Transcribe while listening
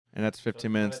And that's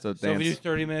 15 minutes to So if we do dance.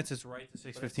 30 minutes, it's right to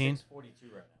 6:15. 6:42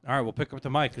 right now. All right, we'll pick up the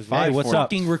mic because Five, we're what's up?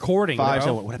 fucking recording. Five,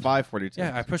 bro. what 5:42.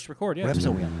 Yeah, I pushed record. Yeah, What episode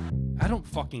are we on? I don't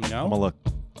fucking know. I'm gonna look.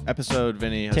 Episode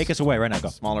Vinny has Take us away right now. Go.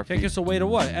 smaller Take feet. us away to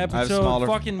what? Episode smaller-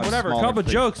 fucking I have whatever. smaller Cup of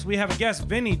feet. jokes. We have a guest,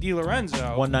 Vinny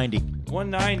DiLorenzo. 190.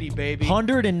 190, baby.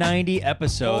 190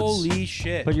 episodes. Holy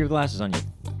shit. Put your glasses on, you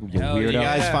Hell weirdo. You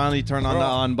guys Yeah. finally turned on the Bro.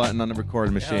 on button on the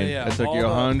recording machine. yeah. It took All you the-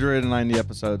 190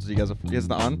 episodes. You guys, is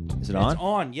it on? Is it on? It's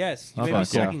on, yes. You Okay, made me cool.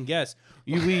 second guess.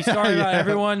 We started Yeah.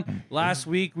 everyone last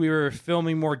week. We were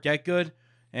filming more Get Good,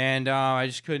 and I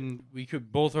just couldn't.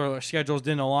 Both our schedules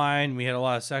didn't align. We had a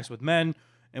lot of sex with men,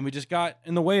 and we just got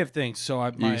in the way of things. So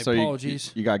my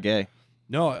apologies. You got gay.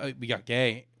 No, we got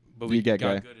gay, but we You got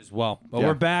get gay. good as well. But Yeah.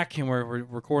 we're back, and we're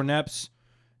recording eps,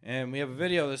 and we have a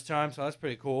video this time, so that's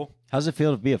pretty cool. How's it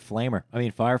feel to be a flamer? I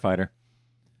mean, firefighter.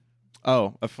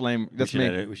 Oh, a flame. That's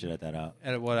me. We should edit that out.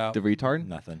 Edit what out? The retard?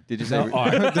 Nothing. Did you say? No, All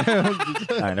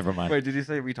right, never mind. Wait, did you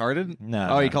say retarded? No,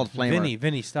 Oh, he no. called flamer.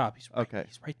 Vinny, stop. He's right, Okay.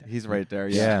 He's right there. He's right there.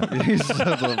 Yeah. Yeah. He's just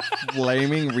a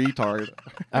flaming retard.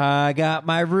 I got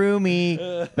my roomie.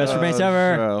 Best roommates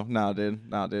ever. Bro, no, dude.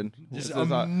 No, dude. Just This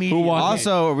is, immediately.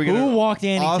 also, are we gonna? Who walked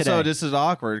Annie Also, today? this is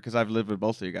awkward because I've lived with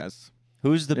both of you guys.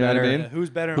 Who's the You know what I better? mean?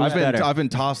 Who's better? Who's better? I've been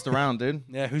tossed around, dude.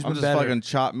 Yeah, who's I'm been just better? fucking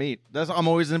chopped meat. I'm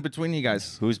always in between you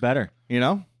guys. Who's better? You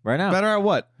know? Right now. Better at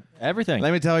what? Everything.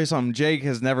 Let me tell you something. Jake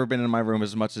has never been in my room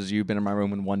as much as you've been in my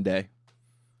room in one day.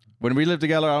 When we lived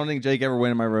together, I don't think Jake ever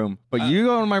went in my room. But you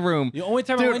go in my room. The only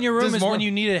time I Dude, went in your room this is mor- when you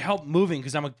needed help moving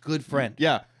because I'm a good friend.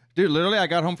 Yeah. Dude, literally, I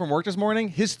got home from work this morning.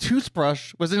 His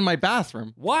toothbrush was in my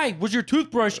bathroom. Why was your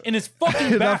toothbrush in his fucking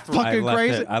That bathroom? fucking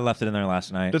crazy. I left it in there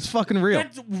last night. That's fucking real.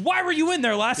 Why were you in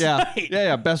there last Yeah. night?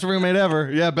 Yeah. Best roommate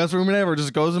ever. Yeah, best roommate ever.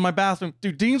 Just goes in my bathroom.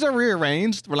 Dude, things are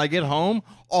rearranged when I get home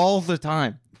all the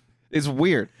time. It's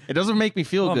weird. It doesn't make me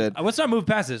feel good. Let's not move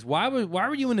past this. Why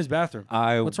were you in his bathroom?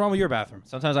 What's wrong with your bathroom?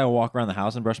 Sometimes I walk around the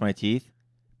house and brush my teeth,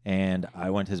 and I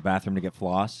went to his bathroom to get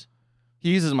floss. He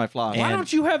uses my floss. Why And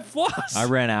don't you have floss? I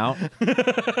ran out,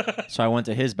 so I went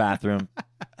to his bathroom,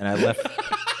 and I left.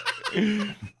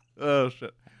 Oh,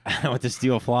 shit. I went to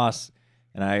steal floss,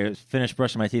 and I finished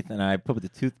brushing my teeth, and I put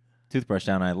the toothbrush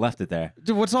down, and I left it there.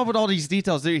 Dude, what's up with all these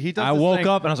details, dude? He does I this woke thing-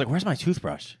 up, and I was like, "Where's my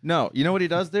toothbrush?" No, you know what he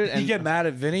does, dude? You get mad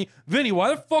at Vinny. Vinny,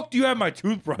 why the fuck do you have my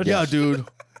toothbrush? Yeah, dude.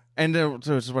 And then,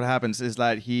 so this is what happens is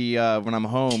that he, when I'm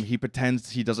home, he pretends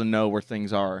he doesn't know where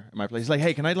things are in my place. He's like,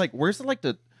 hey, can I, where's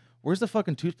the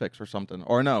fucking toothpicks or something?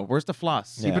 Or no, where's the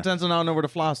floss? He Yeah. pretends to not know where the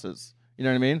floss is. You know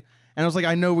what I mean? And I was like,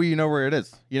 I know where you know where it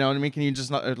is. You know what I mean? Can you just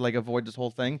not, avoid this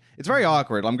whole thing? It's very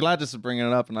awkward. I'm glad this is bringing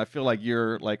it up, and I feel like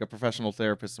you're, a professional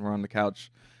therapist and we're on the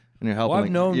couch, and you're helping. Well,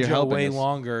 I've known you're Joe helping way us.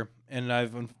 longer, and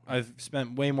I've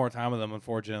spent way more time with him,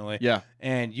 unfortunately. Yeah.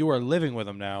 And you are living with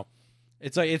him now.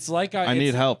 It's like I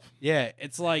need help. Yeah,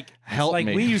 it's like Help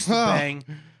me. we used to bang,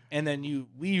 and then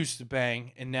we used to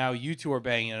bang, and now you two are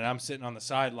banging, and I'm sitting on the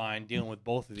sideline dealing with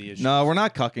both of the issues. No, we're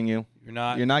not cucking you. You're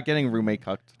not. You're not getting roommate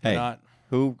cucked. Hey, not.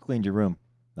 who cleaned your room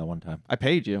that one time? I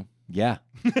paid you. Yeah,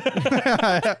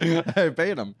 I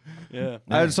paid him. Yeah.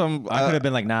 I had some. I could have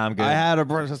been like, "Nah, I'm good." I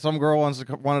had some girl wanted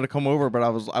to come over, but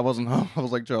I wasn't home. I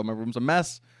was like, Joe, my room's a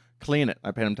mess. Clean it. I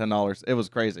paid him $10. It was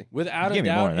crazy. Without You a gave me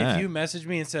more doubt, than if that. you messaged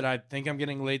me and said, I think I'm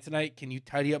getting late tonight, can you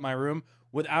tidy up my room?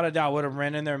 Without a doubt, would have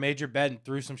ran in there, made your bed, and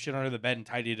threw some shit under the bed and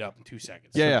tidied it up in 2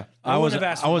 seconds. Yeah, yeah. I wouldn't have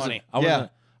asked for money. I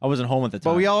wasn't home at the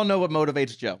time. But we all know what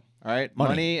motivates Joe. All right, Money.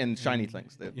 money and shiny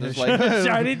things. Dude. Just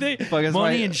shiny thing, Fuck, that's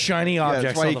money why- and shiny Yeah, objects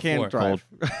that's why on you the can't floor.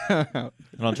 drive.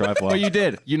 I don't drive well. But you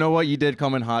did. You know what? You did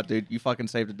come in hot, dude. You fucking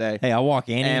saved the day. Hey, I walk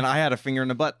Annie. And I had a finger in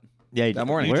the butt. yeah, that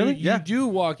morning. You do, Really? you Yeah. do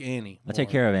walk Annie. I take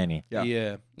care of Annie. Yeah.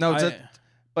 Yeah. No, it's I-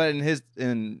 but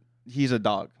he's a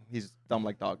dog. He's dumb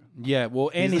like dog. Yeah,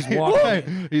 well, Annie's He's-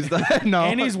 walking. He's the no.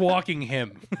 Annie's walking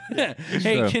him. Hey,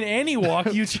 true. can Annie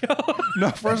walk you, Joe? No,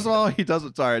 first of all, he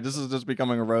doesn't. Sorry, this is just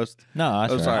becoming a roast. No,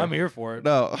 that's I'm right. sorry. I'm here for it.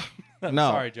 No,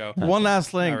 no. Sorry, Joe. One last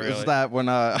thing Not really. is that when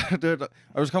dude,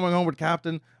 I was coming home with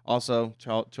Captain. Also,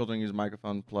 children use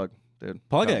microphone plug, dude.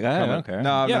 Plug it. Go ahead, I Coming. don't care.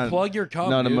 No, Yeah, no, plug your cum,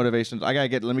 No, the dude. motivations. Let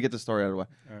me get the story out of the way,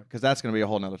 Alright. because that's gonna be a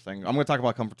whole nother thing. I'm gonna talk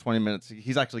about cum for 20 minutes.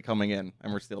 He's actually coming in,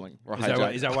 and we're stealing. We're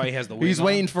hijacking. Is that why he has the wig He's on?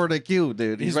 waiting for the queue,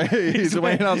 dude. He's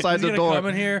waiting outside he's the gonna door. Come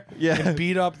in here Yeah. and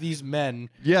beat up these men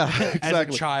Yeah, as a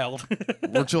exactly. child.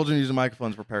 We're children using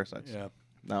microphones for parasites. Yeah.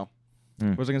 No. Mm.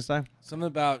 What was I gonna say? Something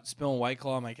about spilling White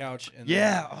Claw on my couch. And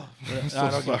Yeah. Oh, No, I'm so I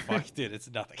don't give a sorry. fuck, dude. It's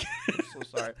nothing. So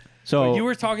sorry. So But you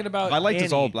were talking about. I like this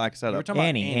Annie. all black You were setup. talking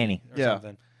about Annie. or Yeah.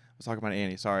 something. I was talking about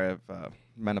Annie. Sorry, I've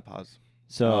menopause.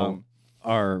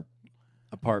 our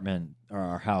apartment or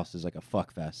our house is like a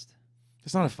fuck fest.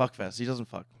 It's not a fuck fest. He doesn't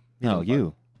fuck. He No, doesn't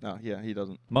you. No, yeah, he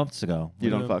doesn't. Months ago. You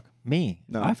don't fuck. Me?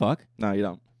 No. I fuck. No, you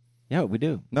don't. Yeah, we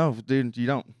do. No, dude, you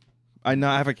don't. I know.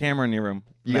 I have a camera in your room.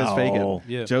 You guys fake it.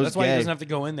 Yeah, Joe's that's why he gay. doesn't have to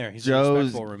go in there. He's a Joe's-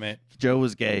 respectful roommate Joe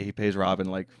is gay. He pays Robin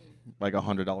like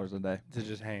 $100 a day. to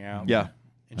just hang out. Yeah.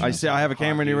 I say I have a Hot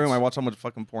camera in your room. dudes. I watch how much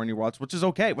fucking porn you watch, which is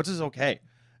okay. Which is okay.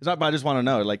 It's not, but I just want to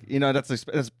know, like, you know, that's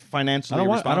financially I don't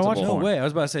watch responsible. No porn. way. I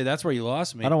was about to say that's where you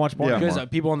lost me. I don't watch porn Yeah. Because anymore.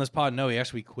 people on this pod know he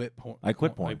actually quit porn. I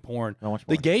quit porn. Like porn. I don't watch The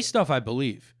porn. gay stuff, I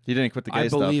believe. He didn't quit the gay I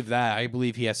stuff. believe that. I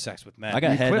believe he has sex with men. I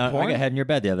got You head. quit I porn? got head in your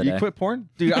bed the other day. You quit porn,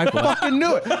 dude? I fucking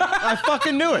knew it. I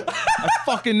fucking knew it. I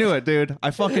fucking knew it, dude.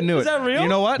 I fucking knew it. Is that real? You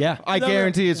know what? Yeah. I Is that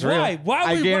guarantee it's real. Why? Why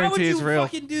I would guarantee you it's real.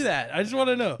 fucking do that? I just want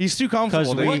to know. He's too comfortable.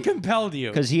 'Cause dude. What compelled you?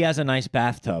 Because he has a nice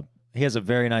bathtub. He has a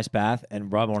very nice bath, and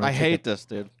Rob wanted. I to hate take this,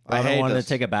 dude. A, I Robin hate wanted this. to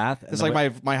take a bath. And It's then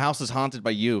like we- my house is haunted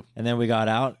by you. And then we got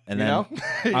out, and You then know?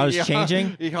 I was He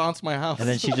changing, He haunts my house. and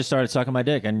then she just started sucking my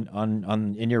dick and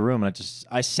on in your room, and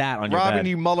I sat on your Robin, bed.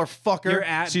 you motherfucker.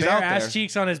 Your She's bare out ass there.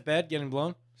 cheeks on his bed getting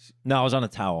blown. No, I was on a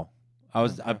towel.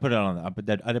 I put it on.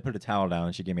 I did put a towel down,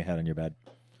 and she gave me a head on your bed.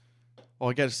 Well,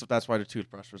 I guess that's why the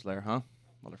toothbrush was there, huh?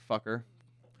 Motherfucker.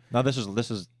 No, this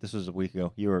was a week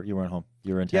ago. You weren't home.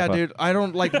 You were in Yeah, Tampa. dude. I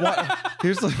don't like what.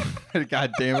 Here's the.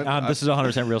 God damn it. This is a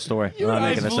 100% real story. I'm not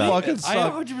making this up. fucking I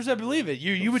suck. 100% believe it.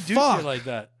 You would do Fuck. shit like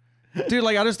that. Dude,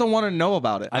 like I just don't want to know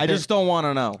about it. I just don't want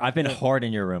to know. I've been hard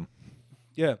in your room.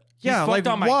 Yeah. Yeah, He's like,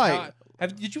 fucked on my why?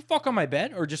 Did you fuck on my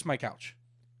bed or just my couch?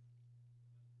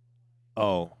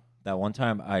 Oh, that one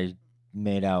time I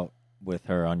made out with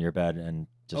her on your bed and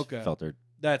just Okay. felt her.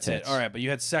 That's Tits. it. All right, but you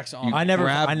had sex on. I never.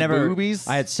 grabbed I never. boobies?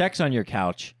 I had sex on your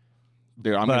couch,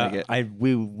 Dude, I'm gonna but get.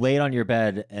 we laid on your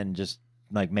bed and just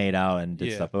like made out and did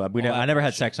Yeah. stuff. But Well, I never had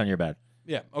bullshit. sex on your bed.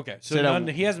 Yeah. Okay. So Say that-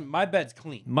 he hasn't. My bed's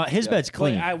clean. His bed's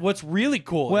clean. But what's really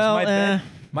cool Well, is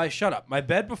my bed. Shut up. My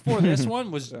bed before this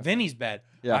one was Vinny's bed.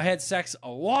 Yeah. I had sex a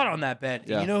lot on that bed.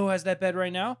 Yeah. And you know who has that bed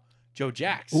right now? Joe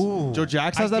Jax. Joe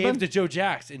Jax has I that gave bed? to Joe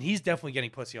Jax, and he's definitely getting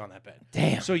pussy on that bed.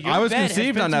 Damn. So your I was bed has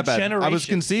conceived been on that through bed. I was generations.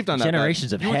 conceived on that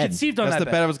Generations of You were head. conceived on bed. That's that the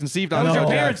bed. bed I was conceived That on. was Joe your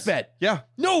Jax. parents' bed. Yeah.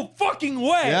 No fucking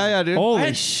way. Yeah, dude. I Holy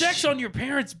had shit. sex on your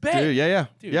parents' bed. Dude, yeah.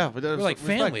 Dude, yeah, but we're like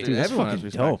respect, family. dude. Dude, that's Everyone has fucking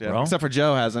respect, dope, yeah. bro. Except for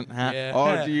Joe hasn't. Yeah.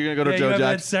 Oh, you're gonna go to Yeah, Joe you haven't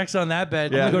had Jax. sex on that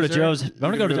bed. Yeah. I'm gonna go to loser. Joe's. I'm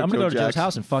gonna go to Joe Joe's Jax.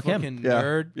 house and fuck him. Fucking Yeah.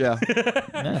 nerd. Yeah. Yeah,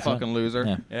 that's Fucking fine. loser.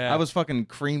 Yeah. Yeah. I was fucking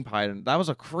cream pie. That was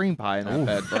a cream pie in that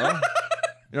bed, bro.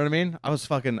 You know what I mean? I was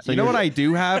fucking. You know what I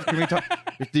do have? Can we talk?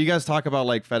 Do you guys talk about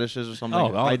like fetishes or something?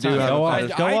 Oh, all I the do time. have Go a off.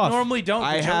 fetish. Go I off. normally don't.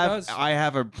 I but Joe have does. I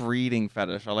have a breeding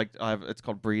fetish. It's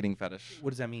called breeding fetish. What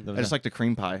does that mean? I just like the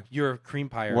cream pie. You're a cream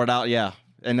pie. Without yeah,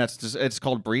 and that's just it's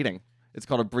called breeding. It's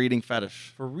called a breeding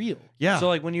fetish. For real? Yeah. So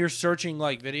like when you're searching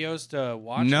like videos to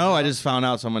watch. No, and I stuff, just found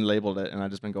out someone labeled it, and I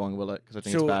just been going with it because I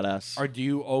think So, it's badass. Or do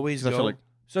you always 'Cause I go? feel like-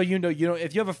 So you know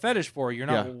if you have a fetish for it, you're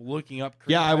not Yeah. looking up.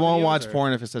 Cream Yeah, I pie won't videos, watch or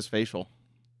porn if it says facial.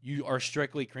 You are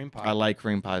strictly cream pie. I like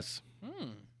cream pies.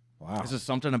 Wow. This is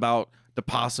something about the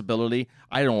possibility.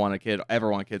 I don't want a kid,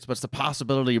 ever want kids, but it's the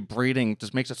possibility of breeding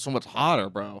just makes it so much hotter,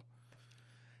 bro.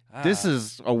 This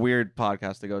is a weird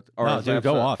podcast to go. Or No, is dude, that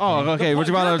go for- off, Oh, man. okay. What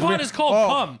you Your about? pod is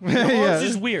called cum. Your Yeah.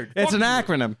 is weird. It's Fuck an you.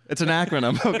 acronym. It's an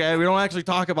acronym. Okay, we don't actually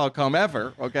talk about cum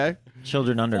ever. Okay,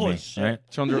 Children under Holy me. shit. Right?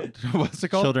 children. What's it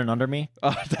called? Children under me.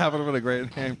 That would have been a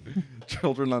great name.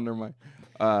 Children under my.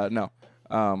 No.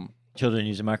 Children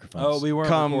using microphones. Oh, we weren't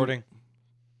Cum. recording.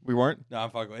 We weren't. No, I'm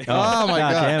fucking with you. Oh my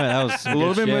God. damn it! That was some A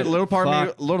little good bit, shit. little part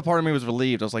Fuck. of me was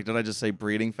relieved. I was like, did I just say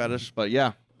breeding fetish? But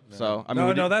yeah. So I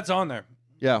mean, No, that's on there.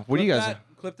 yeah. What do you guys?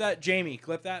 Clip that, Jamie.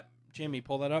 Clip that, Jamie.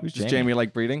 Pull that up. Who's Does Jamie? Jamie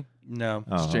like breeding? No,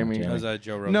 Oh, Jamie. that was a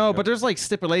Joe Rogan. No, joke. but there's like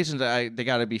stipulations that they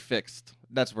got to be fixed.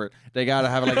 That's weird. They got to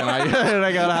have like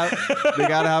they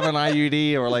gotta have an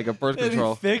IUD or like a birth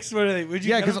control. Fixed? What are they? Would you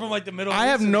Yeah, get them 'cause from like the Middle I East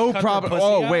have and no cut their problem. pussy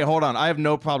Oh out? wait, hold on. I have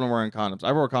no problem wearing condoms.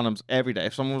 I wear condoms every day.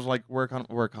 If someone was like wear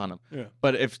a condom. Yeah.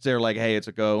 But if they're like, hey, it's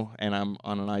a go, and I'm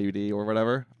on an IUD or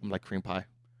whatever, I'm like cream pie,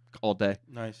 all day.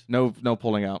 Nice. No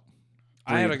pulling out.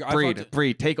 I had a I breed, fucked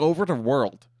breed. Take over the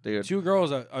world, dude. two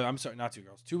girls. I'm sorry, not 2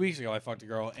 girls. 2 weeks ago, I fucked a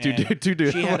girl. Two And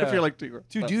dudes. she What had if a- you're like two girls?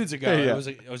 two dudes ago. Yeah.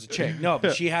 It was a chick. No,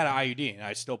 but she had an IUD, and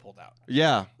I still pulled out.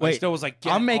 Yeah. I Wait, still was like,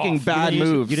 get I'm it making off. bad You didn't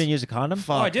use- moves. You didn't use a condom? Oh,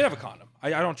 Fuck. I did have a condom.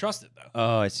 I don't trust it though.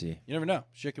 Oh, I see. You never know.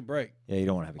 Shit could break. Yeah, you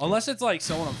don't want to have a kid. Unless it's like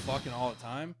someone I'm fucking all the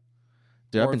time,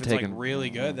 Dude, or I've been if it's taking. like really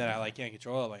good that I like can't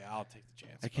control it. Like I'll take the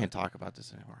chance. I can't talk about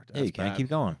this anymore. Yeah, you That's can. bad. Keep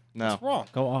going. No. What's wrong?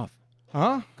 Go off.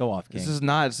 Huh? Go off, King.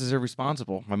 This is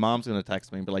irresponsible. My mom's gonna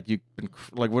text me and be like, "You've been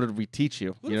like, what did we teach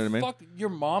you?" Who You know the what I mean? Fuck, your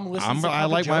mom listens. to I Papa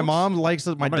like my jokes? mom likes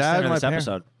it. My I'm gonna dad, send her my this parents,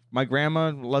 episode. my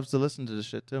grandma loves to listen to this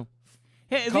shit too.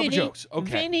 Hey, Couple Vinny, jokes. Okay.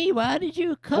 Vinny, why did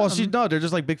you come? Well, no, they're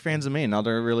just like big fans of me. Now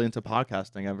they're really into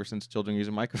podcasting ever since children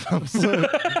using microphones.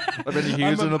 I've been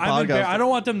huge into podcasting. I don't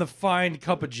want them to find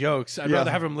cup of jokes. I'd rather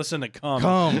have them listen to Come.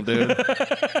 Come, dude.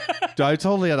 Dude, I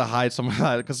totally had to hide some of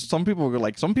that because some people were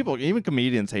like, even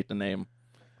comedians hate the name.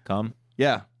 Come.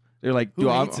 Yeah, they're like, Who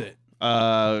hates it?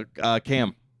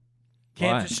 Cam.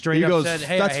 Can't just straight He up goes, said,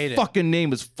 "Hey, that I hate it." fucking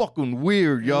name is fucking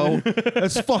weird, yo.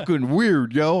 That's fucking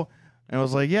weird, yo. And I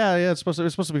was like, yeah, it's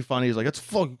supposed to be funny. He's like, it's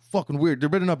fucking weird. There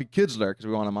better not be kids there because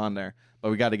we want him on there.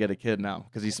 But we got to get a kid now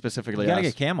because he specifically You gotta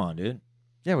asked. get Cam on, dude.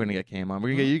 Yeah, we're gonna get Cam on. We're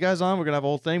gonna get you guys on. We're gonna have a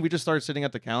whole thing. We just started sitting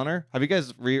at the counter. Have you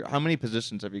guys? How many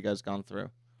positions have you guys gone through?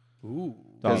 Ooh.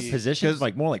 Positions,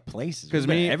 like more like places. Because We've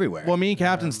been me everywhere. Well, me and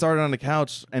Captain started on the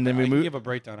couch, and then we I can moved. give a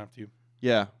breakdown after you.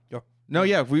 Yeah. Go. No,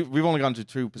 yeah, we've only gone to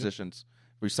 2 positions.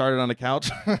 We started on the couch,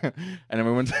 and then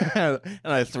we went, and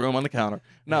I threw him on the counter.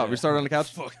 No, we started on the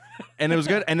couch, and it was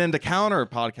good. And then the counter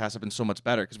podcasts have been so much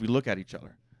better because we look at each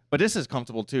other. But this is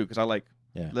comfortable too because I like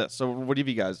this. So what have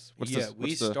you guys?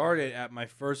 We started at my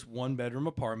first 1-bedroom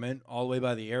apartment all the way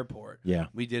by the airport. Yeah.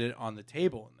 We did it on the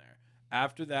table in there.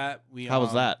 After that, How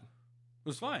was that? It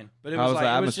was fine, but it How was was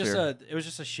like the it was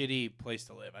just a shitty place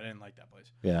to live. I didn't like that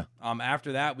place. Yeah.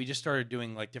 After that, we just started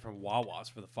doing like different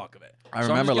Wawas for the fuck of it. I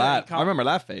remember that. I remember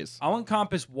that phase. I'll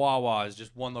encompass Wawa as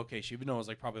just one location, even though it was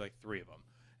like probably like 3 of them.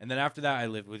 And then after that, I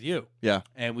lived with you. Yeah.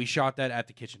 And we shot that at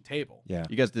the kitchen table. Yeah.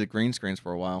 You guys did green screens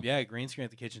for a while. Yeah, green screen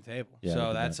at the kitchen table. Yeah, So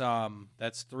I did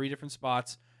that's 3 different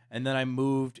spots. And then I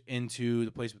moved into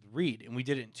the place with Reed, and we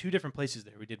did it in 2 different places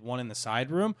there. We did one in the side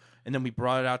room, and then we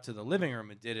brought it out to the living room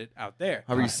and did it out there.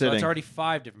 How were you So sitting? it's already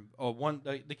 5 different. Oh, one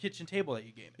the kitchen table that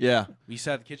you gave me. Yeah. We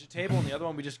sat at the kitchen table, and the other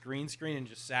one we just green screen and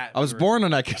just sat. I was born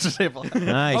on that kitchen table.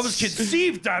 Nice. I was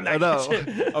conceived on that I know.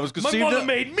 kitchen. I was My conceived. mother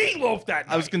made meatloaf that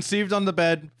night. I was conceived on the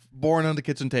bed, born on the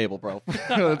kitchen table, bro.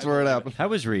 That's where it happened. How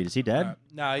was Reed? Is he dead?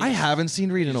 No, I haven't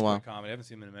seen Reed in a while. Comedy. I haven't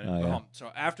seen him in a Oh, minute. yeah.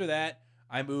 So after that,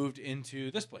 I moved into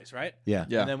this place, right? Yeah.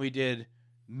 Yeah. And then we did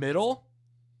middle,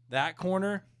 that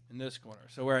corner, and this corner.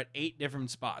 So we're at 8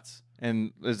 different spots.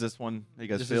 And is this one you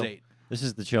guys This feel? is 8. This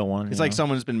is the chill one. It's you like know?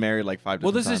 someone's been married like 5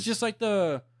 Well, different this times. is just like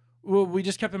we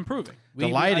just kept improving. The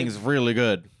lighting's really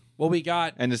good. Well, we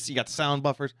got And you got sound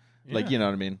buffers. Like, Yeah. you know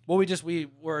what I mean? Well, we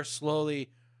were slowly.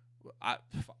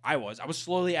 I was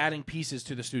slowly adding pieces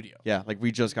to the studio. Yeah, like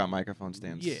we just got microphone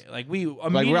stands. Yeah, like we Like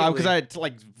immediately. because I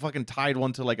like fucking tied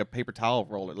one to like a paper towel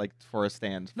roller like for a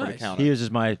stand for the Nice. counter. He uses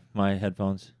my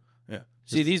headphones. yeah.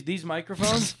 See these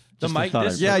microphones. The just a mic. thought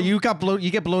This, I'd- Yeah, you get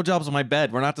blowjobs on my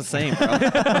bed. We're not the same, bro.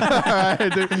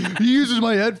 Alright, dude. He uses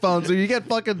my headphones, so you get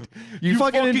fucking you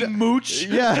fucking mooch.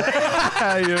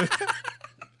 Yeah.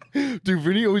 Dude,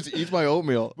 Vinny always eats my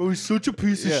oatmeal. Oh, he's such a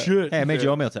piece Yeah. of shit. Hey, I made you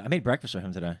oatmeal today. I made breakfast for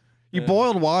him today. You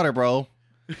boiled water, bro.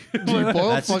 You boiled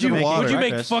That's what you fucking make. water. Would you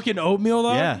make Breakfast. fucking oatmeal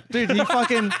though? Yeah. Dude, he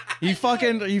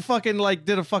fucking like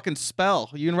did a fucking spell.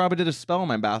 You and Robert did a spell in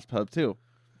my bathtub too.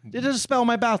 They did a spell in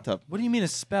my bathtub. What do you mean a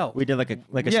spell? We did like a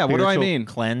Yeah, what do I spiritual mean?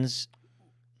 cleanse.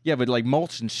 Yeah, but like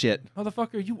mulch and shit.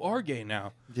 Motherfucker, you are gay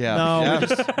now. Yeah. No, yeah.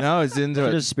 we No, he's into We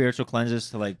it. did spiritual cleanses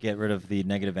to like get rid of the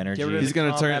negative energy. Get rid of He's the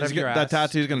gonna cum turn out of your that ass.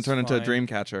 tattoo's gonna It's turn into a fine. dream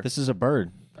catcher. This is a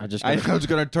bird. I just I got know it's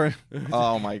gonna turn.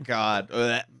 Oh my god.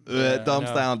 Thumbs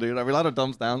no. down, dude. Are we allowed to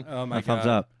thumbs down? Oh my my thumbs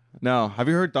God. up. No. Have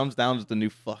you heard thumbs down is the new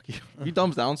fuck you? You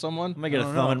thumbs down someone? I'm gonna I get a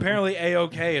don't know. thumb. Apparently,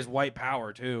 AOK is white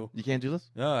power too. You can't do this?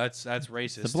 No, that's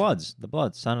racist. The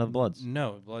bloods, sign of the bloods.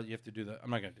 No, blood. You have to do that. I'm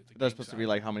not gonna do the. That's gang supposed to sign. be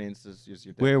like how many inches is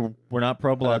your dick? We're not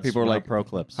pro bloods. people are we're like, not pro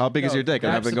clips. How big is No, your dick?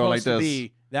 And I've that's been going like supposed to this.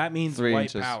 be- that means 3 white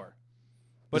inches. power.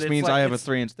 But This it's means like, I have a it's-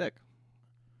 3-inch dick.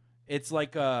 It's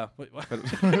like wait, what?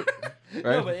 Right?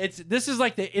 No, but this is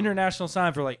like the international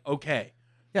sign for like okay.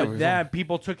 Yeah, but we're that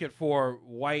people took it for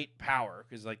white power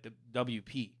because like the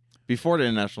WP. Before the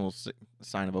international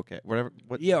sign of okay. Whatever.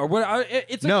 What? Yeah, or what?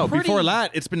 It's a No, pretty, before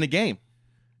that, it's been the game.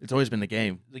 It's always been the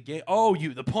game. the game. Oh,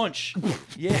 the punch.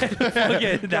 Yeah,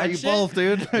 okay, Yeah, that you shit. both,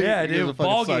 dude. Yeah, You guys dude. are fucking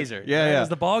Ball suck. gazer. Yeah, That yeah. was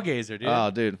the ball gazer, dude. Oh,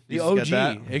 dude. the You used to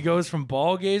get OG. It goes from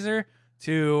ball gazer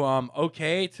to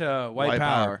okay to white, White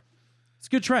power. power. It's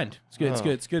a good trend. It's good. It's Oh.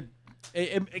 good. It's good.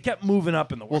 It kept moving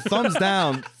up in the Well, world.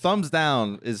 thumbs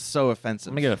down is so offensive.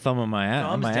 I'm gonna get a thumb on my ass,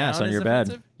 Thumbs ass down on is your bed.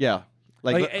 offensive? Yeah.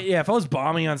 Like, Yeah, if I was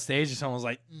bombing on stage and someone was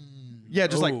like, yeah,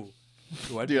 just like, ooh,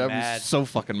 I'd dude, be I'd mad. be so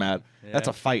fucking mad. That's Yeah.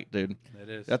 a fight, dude. It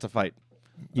is. That's a fight.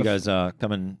 You guys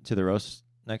coming to the roast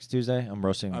next Tuesday? I'm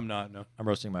roasting. I'm not. No. I'm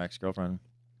roasting my ex-girlfriend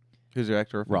Who's your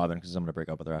actor? Robin because I'm gonna break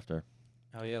up with her after.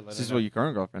 Oh yeah. This is what your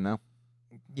current girlfriend now.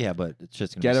 Yeah, but it's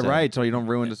just gonna Get be it sad. right so you don't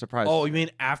ruin the surprise. Oh, you mean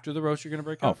after the roast you're gonna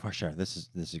break Oh, up? for sure. This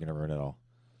is gonna ruin it all.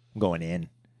 I'm going in.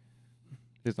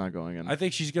 He's not going in. I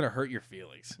think she's gonna hurt your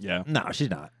feelings. Yeah. No, she's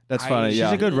not. That's funny. she's Yeah.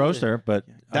 She's a good roaster, but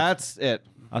That's it.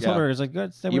 I told her it's like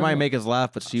good. You might make us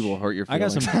laugh, but she will hurt your I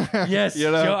got feelings. some. Yes,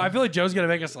 You know? Joe, I feel like Joe's gonna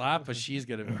make us laugh, but she's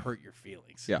gonna hurt your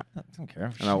feelings. Yeah. I don't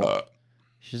care. And I-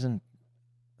 She's in.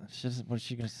 She's what is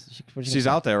she gonna? What is she she's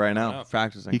gonna out there right I now know.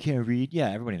 practicing. You can't read. Yeah,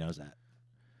 everybody knows that.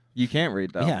 You can't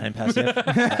read though. Yeah, I didn't pass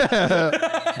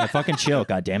the F. Fucking chill,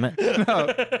 goddammit.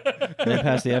 I didn't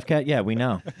pass the FCAT. Yeah, we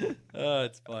know. Oh,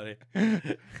 it's funny.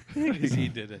 'Cause he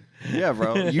didn't. Yeah,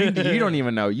 bro. You don't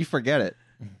even know. You forget it.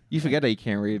 You forget that you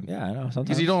can't read. Yeah, I know. Sometimes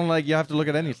Because you don't you have to look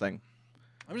at anything.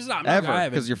 I'm just not Ever.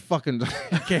 Because you're fucking,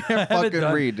 you can't fucking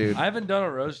read, dude. I haven't done a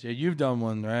roast yet. You've done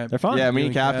one, right? They're fun. Yeah, me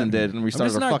and doing Captain that. did, and we I'm started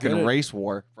just a not good fucking at- race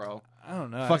war, bro. I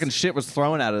don't know. Fucking shit was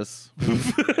thrown at us.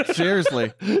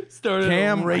 Seriously. started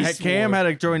Cam a race Cam war. had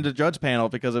to join the judge panel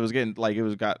because it was getting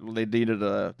they needed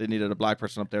a black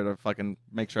person up there to fucking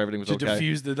make sure everything was to okay.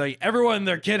 diffuse the everyone.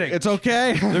 They're kidding. It's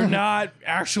okay. They're not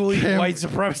actually Cam- white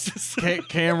supremacists.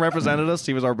 Cam represented us.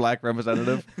 He was our black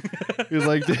representative. He was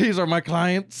like, "These are my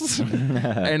clients,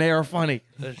 and they are funny."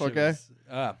 That shit Okay.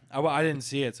 was- I didn't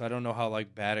see it, so I don't know how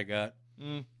bad it got.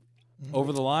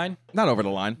 Over the line? Not over the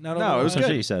line. Not over no, the it was Some good.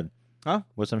 shit you said. Huh?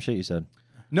 What's some shit you said?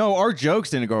 No, our jokes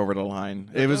didn't go over the line.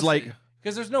 It was like,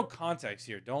 because there's no context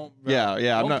here. Don't Yeah,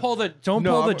 yeah, I'm Don't not- pull the No,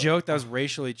 pull the I'm- joke that was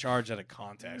racially charged out of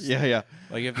context. yeah.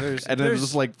 Like if there's And if then it there's-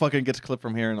 just like fucking gets clipped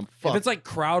from here, and I'm if fucked. it's like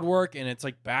crowd work and it's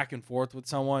like back and forth with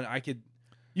someone,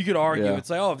 you could argue Yeah. it's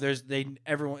like, oh, if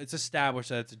everyone it's established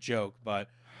that it's a joke, but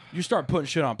you start putting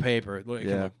shit on paper, it can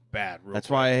Yeah. look bad. Real That's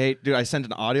quick. why I hate, dude. I sent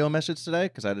an audio message today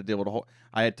because I had to deal with a whole.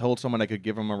 I had told someone I could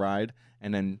give him a ride,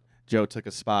 and then Joe took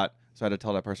a spot, so I had to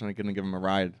tell that person I couldn't give him a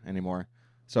ride anymore.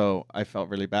 So I felt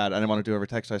really bad. I didn't want to do it over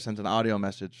text, so I sent an audio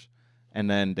message, and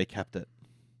then they kept it,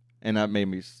 and that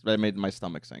made my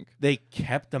stomach sink. They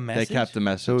kept the message. They kept the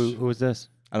message. Who was this?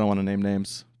 I don't want to name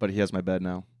names, but he has my bed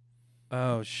now.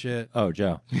 Oh shit. Oh,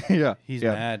 Joe. Yeah, He's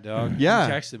yeah. mad, dog. Yeah.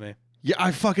 He texted me. Yeah,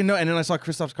 I fucking know. And then I saw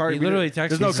Christoph's card. He We literally didn't- texted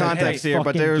There's me no and said, context "Hey, here, but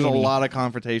fucking there's a gimme." lot of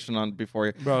confrontation on before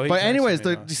you. Bro, he But texted anyways, me,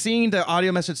 the dog. seeing the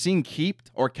audio message, seeing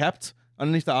kept or kept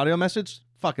underneath the audio message,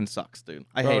 fucking sucks, dude.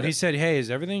 I Bro, hate he it. said, "Hey,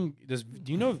 is everything?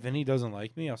 Do you know if Vinny doesn't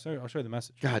like me? I'll show you the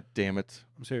message. God damn it.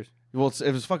 I'm serious. Well,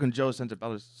 it was fucking Joe sent it.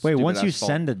 Wait, once you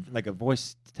send a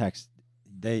voice text,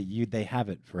 they have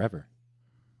it forever.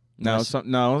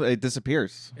 No, it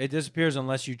disappears It disappears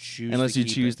unless you choose. unless to you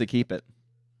keep choose it. to keep it.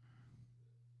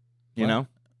 You What? know,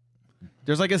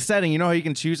 there's like a setting. You know how you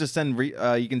can choose to send.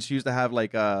 You can choose to have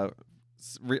like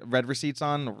red receipts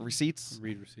on receipts.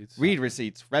 Read receipts. Read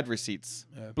receipts, red receipts,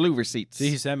 Yeah. blue receipts. See,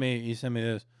 he sent me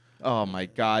this. Oh my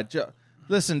God,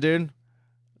 listen, dude.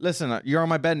 Listen, you're on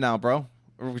my bed now, bro.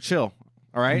 Chill.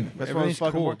 All right. That's what I was Everything's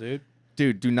fucking cool, war- dude.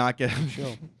 Dude, do not get.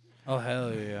 Chill. Oh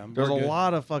hell yeah! There's a We're good.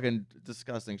 lot of fucking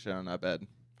disgusting shit on that bed.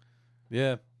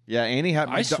 Yeah, Yeah, Annie had.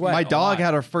 I sweat My a dog lot.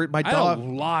 had her first. My I had dog.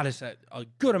 a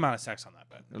good amount of sex on that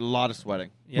bed. A lot of sweating.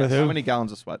 Yeah, With How who? many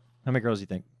gallons of sweat How many girls do you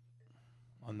think?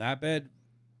 on that bed,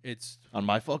 it's on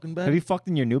my fucking bed? Have you fucked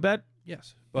in your new bed?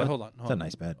 yes. But hold on, It's a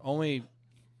nice bed. Only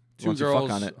two Once you fuck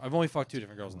girls. on it. I've only fucked two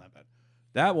different girls on that bed.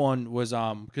 That one was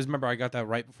because remember I got that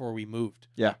right before we moved.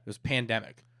 Yeah. It was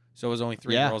pandemic, so it was only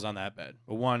three Yeah. girls on that bed.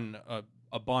 But one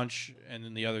a bunch, and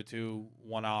then the other two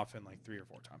one off and like 3 or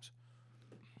 4 times.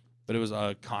 But it was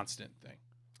a constant thing,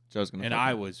 Joe's gonna. and fuck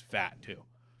I me. was fat too,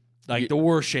 like You- the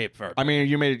worst shape for. I mean,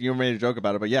 you made a joke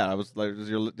about it, but yeah, I was like,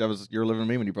 you were living with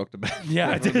me when you broke the bed. Yeah,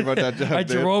 I When you did. broke that joke, I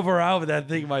dude. drove her out with that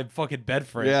thing in my fucking bed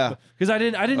frame. Yeah. because I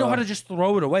didn't know how to just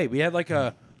throw it away. We had like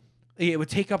it would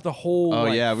take up the whole. Oh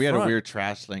like, yeah, we had a front. weird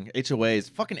trash thing. HOAs,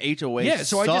 fucking HOAs. Yeah,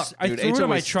 so I suck, just- I dude. threw it in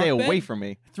my HOAs, truck stay away bed. from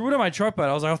me. Threw it in my truck bed.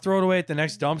 I was like, I'll throw it away at the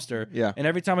next dumpster. Yeah. And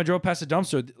every time I drove past the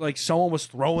dumpster, like someone was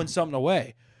throwing something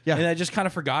away. Yeah. And I just kind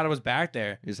of forgot I was back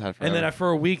there. You just had it And then forever. for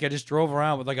a week, I just drove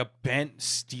around with like a bent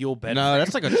steel bed. No,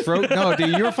 that's like a trophy. No,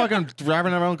 dude, you were fucking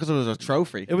driving around because it was a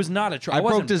trophy. It was not a trophy. I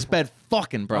broke this bed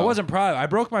fucking, bro. I wasn't proud. I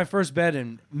broke my first bed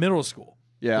in middle school.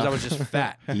 Yeah. Because I was just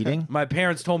fat. Eating? My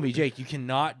parents told me, Jake, you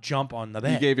cannot jump on the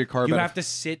bed. gave your car You bed a- have to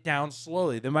sit down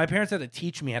slowly. Then my parents had to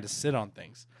teach me how to sit on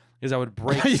things because I would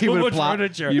break You so would much plop.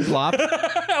 furniture. You plop.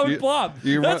 I would You- plop.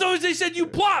 you That's run- always they said. You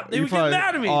plop. They You would probably- get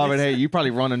mad at me. Oh, but They hey, you probably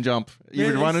run and jump. You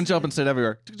Yeah, would they run and s- jump and sit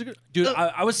everywhere. Dude,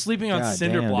 I was sleeping on God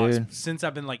cinder damn, blocks dude. since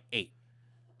I've been like 8.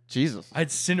 Jesus. I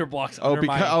had cinder blocks Oh, under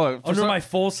because- oh, for under some- my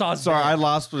full size. Sorry, bed. I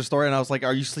lost the story and I was like,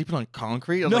 "Are you sleeping on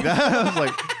concrete?" I was like, "That was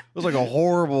like, it was like a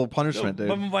horrible punishment,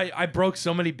 dude." But I broke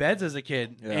so many beds as a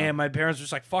kid, Yeah. and my parents were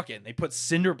just like, "Fuck it." And they put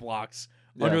cinder blocks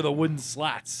Yeah. under the wooden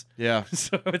slats, Yeah,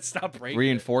 so it stopped breaking.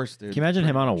 reinforced, dude. Can you imagine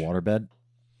him on a waterbed?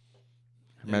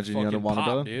 Imagine you on a fucking pop,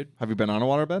 waterbed. dude. Have you been on a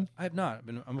waterbed? I have not.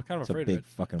 I'm kind of It's a afraid of big it.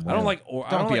 fucking. I don't whale. like. I don't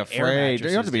Don't be like air afraid. You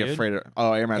don't have to be mattresses, afraid of.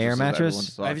 Oh, air mattress.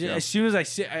 mattress? As soon as I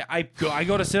sit, I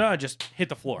go to sit down, I just hit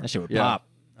the floor That shit would Yeah. pop.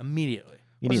 immediately.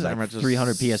 You need like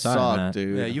 300 psi suck, on that.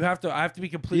 dude. Yeah, you have to. I have to be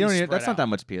completely. You don't need, spread that's not out. that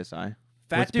much psi.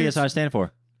 Fat What's dudes, PSI stand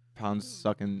for? Pounds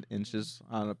sucking inches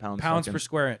on a pound. pounds sucking. per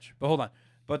square inch. But hold on.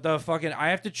 But the fucking I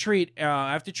have to treat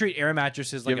air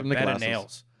mattresses like Give a them the bed of glasses.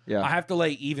 nails. Yeah. I have to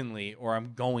lay evenly, or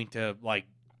I'm going to like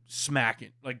smack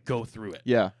it, like go through it.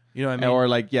 Yeah. You know what I mean? Or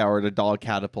like or the dog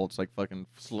catapults like fucking.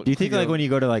 Do you think like when you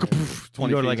go to like you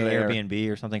 20 go to feet like an in the air.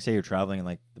 Airbnb or something? Say you're traveling and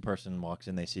like the person walks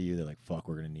in, they see you, they're like, "Fuck,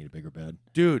 we're gonna need a bigger bed."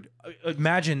 Dude,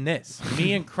 imagine this.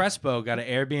 Me and Crespo got an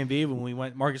Airbnb when we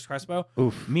went. Marcus Crespo.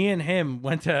 Oof. Me and him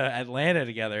went to Atlanta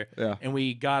together. Yeah. And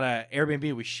we got an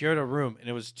Airbnb. We shared a room, and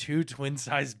it was 2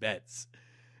 twin-size beds.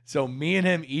 So me and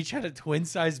him each had a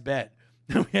twin-size bed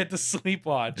that we had to sleep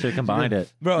on. Should have combined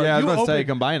it. Bro, Yeah, I was you about to say open-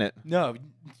 combine it. No,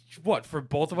 what for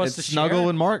both of us It's to Snuggle share?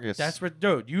 and Marcus. That's what,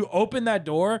 dude. You open that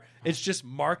door, it's just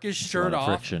Marcus A shirt lot of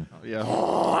off, friction.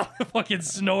 Yeah. fucking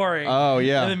snoring. Oh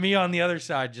yeah. And then me on the other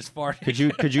side just farting. Could you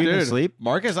even Dude, sleep?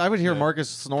 Marcus, I would hear Marcus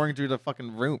snoring through the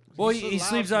fucking room. Well, He's he a loud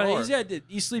sleeps on. snorer.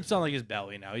 He sleeps on like his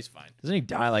belly now. He's fine. Doesn't he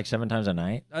die like 7 times a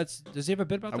night? Does he have a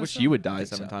bit about I that? wish stuff? you would die think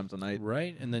 7 so. times a night.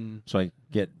 Right, and then So I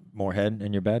get more head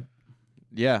in your bed.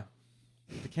 Yeah.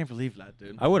 I can't believe that,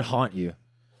 dude. I would haunt you.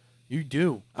 you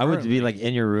do. I would be like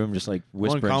in your room, just like I'm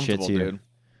whispering shit uncomfortable, to you. dude.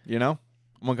 You know?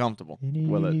 I'm uncomfortable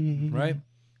with it. right.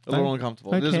 A little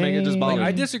uncomfortable. It doesn't make it just Okay. bother Like, me.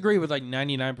 I disagree with like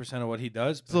 99% of what he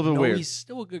does. But a little bit no, weird. He's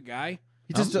still a good guy.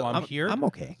 He just- so I'm I'm- here. I'm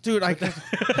okay. Dude, I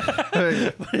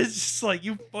but it's just like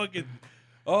you fucking.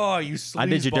 Oh, you. I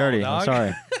did you sleazeball, dirty. dog. I'm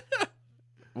sorry.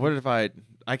 what if I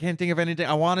can't think of anything.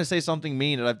 I want to say something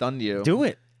mean that I've done to you. Do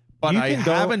it. But You I can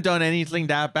go- haven't done anything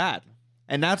that bad.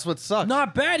 And that's what sucks.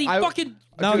 Not bad. He I- fucking.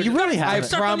 No, Dude, you really I haven't.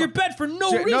 Stuck on your bed for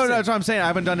no Dude, reason. no, that's what I'm saying. I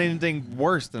haven't done anything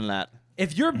worse than that.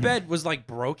 If your bed was like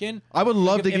broken, I would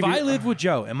love to if give you. I lived with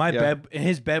Joe and my Yeah. bed and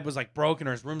his bed was like broken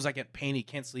or his room's like at pain, he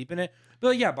can't sleep in it. But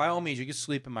like, yeah, by all means, you can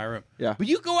sleep in my room. Yeah. But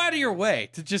you go out of your way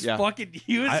to just Yeah. fucking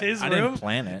use his I room. didn't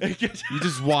plan it. You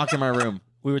just walk in my room.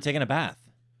 We were taking a bath.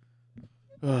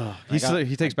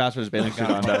 He takes baths with his bathing suit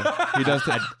on though. He does.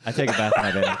 I take a bath in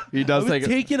my bed. He does take.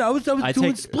 I was I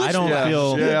doing take. split. I don't Yeah,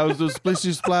 feel. yeah. I was doing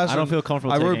splishy splash. I don't feel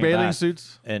comfortable. I wear taking a bathing bath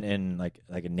suits. and like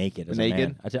a naked. As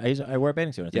Naked? A man. I wear a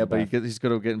bathing suit. When I take Yeah, a but bath. he's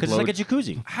good at getting Because it's bloated. like a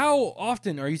jacuzzi. How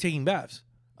often are you taking baths?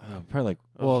 Probably like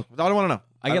Well, I don't want to know.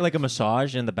 I get like a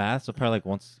massage in the bath, so probably like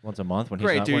once a month when he's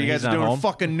Great, not, dude. when You he's guys are not doing home.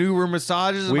 fucking new room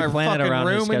massages in We my plan it fucking around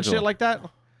his room and shit schedule. like that.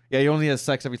 Yeah, he only has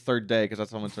sex every third day because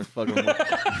that's how much I fucking.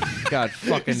 God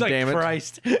fucking He's like, damn it,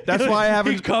 Christ. That's why I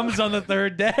haven't- He comes on the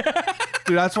third day.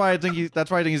 dude. That's why I think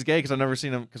he's gay because I've never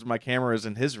seen him because my camera is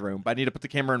in his room. But I need to put the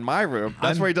camera in my room.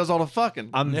 That's where he does all the fucking.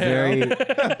 I'm Yeah. very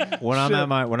when I'm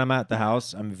Shit. when I'm at the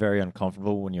house, I'm very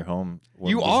uncomfortable when you're home. When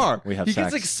You are. We have he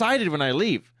sex. gets excited when I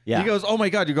leave. Yeah. He goes, "Oh my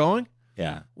god, you're going?"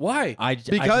 Yeah. Why?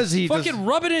 Because he fucking just,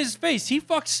 rub it in his face. He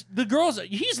fucks the girls.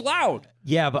 He's loud.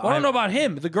 Yeah, but I don't know about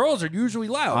him. The girls are usually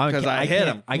loud. because I hit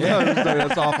him. I Yeah, can't.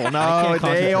 that's awful. No, can't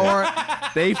they concentrate.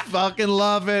 are. They fucking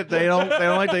love it. They don't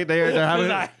like.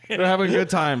 They're having good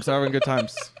times. They're having good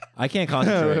times. I can't They're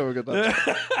concentrate. having good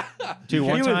times. Dude,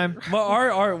 one He would-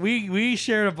 time. we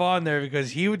shared a bond there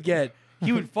because he would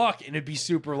fuck and it'd be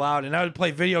super loud, and I would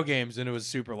play video games and it was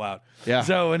super loud. Yeah.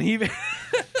 So when he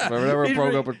Whenever he'd broke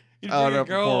bring- up with- he'd oh, bring no, a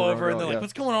girl before, over and they're like, yeah.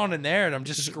 "What's going on in there?" And I'm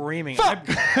just screaming. Fuck!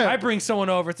 I bring someone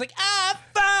over. It's like,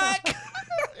 fuck.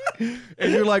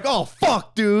 And you're like, "Oh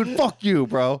fuck, dude, fuck you,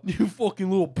 bro." You fucking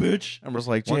little bitch. I'm just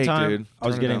like, One Jake, time, dude. I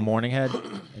was turn it getting down. morning head,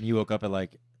 and you woke up at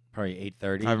like probably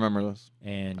 8:30, I remember this.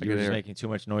 and I you were could just hear it. making too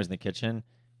much noise in the kitchen,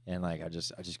 and like I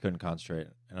just couldn't concentrate,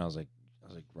 and I was like,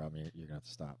 Robin, you're gonna have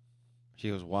to stop. She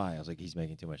goes, why? I was like, he's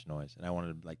making too much noise, and I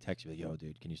wanted to like text you, like, yo,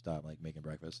 dude, can you stop like making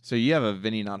breakfast? So you have a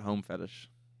Vinny not home fetish.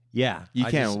 Yeah, You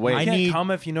I can't just- wait. I I can't need. come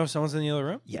if you know someone's in the other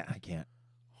room. Yeah, I can't.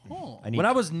 Oh. I need- When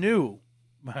I was new,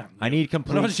 I need when I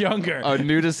complete. was younger. Oh,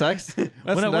 new to sex? That's,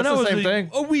 when I that's was the same thing.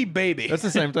 a wee baby. That's the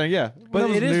same thing. Yeah, But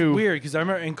When I it was is new- weird because I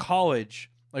remember in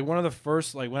college, like one of the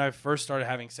first, like when I first started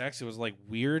having sex, it was like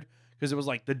weird because it was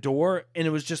like the door and it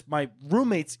was just my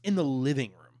roommates in the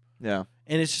living room. Yeah.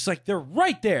 And it's just like they're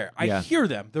right there. I Yeah. hear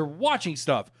them. They're watching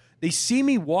stuff. They see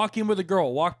me walk in with a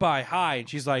girl, walk by, hi, and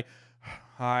she's like,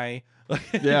 hi.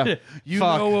 Yeah. You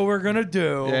Fuck. know what we're gonna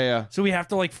do. Yeah, yeah. So we have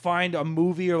to like find a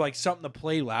movie or like something to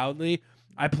play loudly.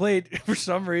 I played for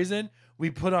some reason. We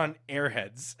put on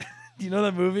Airheads Do you know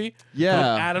that movie?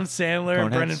 Yeah. Adam Sandler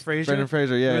and Coneheads. Brendan Fraser. Brendan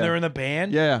Fraser, yeah. When they were in the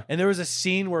band. Yeah. And there was a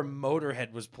scene where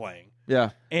Motorhead was playing.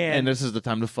 Yeah. And this is the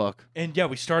time to fuck. And yeah,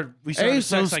 we started Ace of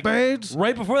sex, like, spades.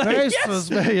 right before that. Ace Yes! of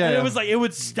spades. Yeah, And yeah. it was like it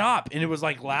would stop and it was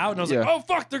like loud and I was like, Yeah. oh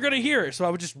fuck, they're gonna hear it. So I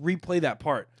would just replay that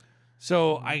part.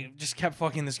 So I just kept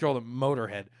fucking this girl at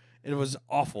Motorhead. It was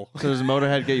awful. So does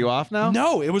Motorhead get you off now?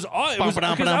 No, it was because I was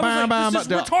like, this is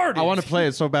retarded. I want to play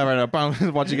it so bad right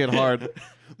now. Watch you get hard.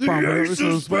 Ace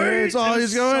of spades. Oh,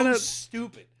 he's going so it.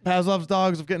 stupid. Pavlov's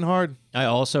dogs of getting hard. I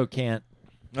also can't.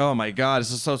 Oh my god,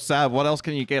 this is so sad. What else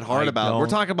can you get hard I about? We're don't-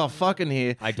 talking about fucking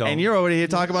here. I don't. And you're over here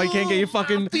talking about you can't get your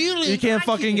fucking. You can't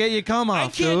fucking get your cum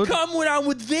off, dude. come when I'm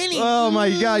with Vinny. Oh my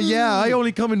god, yeah. I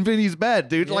only come in Vinny's bed,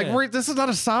 dude. Like Yeah. this is not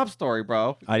a sob story,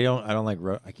 bro. I don't like.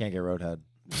 I can't get roadhead.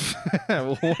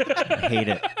 I hate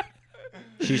it.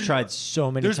 She's tried so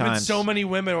many There's times. been so many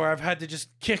women where I've had to just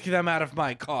kick them out of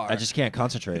my car. I just can't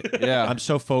concentrate. Yeah. I'm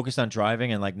so focused on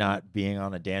driving and like not being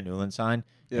on a Dan Newland sign.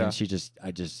 Yeah. And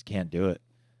I just can't do it.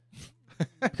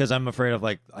 Because I'm afraid of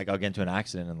like I'll get into an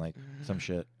accident and like some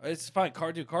shit. It's fine.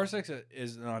 Car sex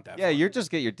is not that. Yeah, fun. you're just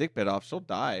get your dick bit off. She'll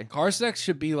die. Car sex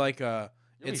should be like a.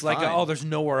 You'll It's be like fine. oh, there's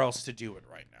nowhere else to do it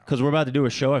right now. Because we're about to do a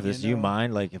show after this. You Do you know?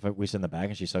 mind like if we sit in the back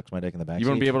and she sucks my dick in the back? You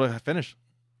won't seat? be able to finish.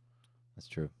 That's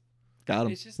true. Got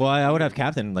him. It's just Well, I would have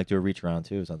Captain like do a reach around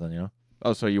too or something, you know?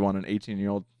 Oh, so you want an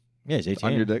 18-year-old Yeah, he's 18.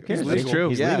 on your dick? Who cares? It's Legal. true.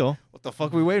 He's yeah. legal. What the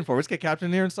fuck are we waiting for? Let's get Captain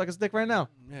in here and suck his dick right now.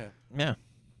 yeah. Yeah.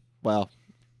 Wow.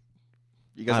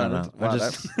 You guys I don't aren't know. into- I'm wow,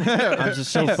 just- that- I'm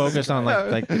just so focused on like the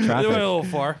They went a traffic. little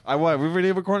far. I what? We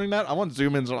really recording that? I want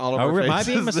zoom-ins on all of our Am I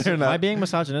faces. being, They're am I not- being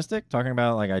misogynistic? Talking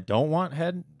about like I don't want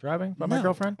head driving by my No.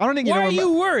 girlfriend? I don't think you Why know are what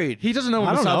you worried? He doesn't know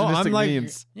I what don't know. misogynistic I'm like-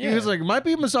 means. Yeah. He was like, might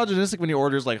be misogynistic when he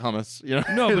orders like hummus. You know?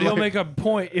 No, but he'll Like, make a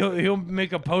point. He'll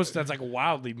make a post that's like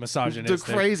wildly the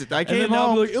misogynistic. crazy. I And came then I'll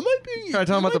home. be like, am I being? Can I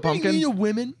tell him am about the I being pumpkin? mean to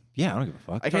women? Yeah, I don't give a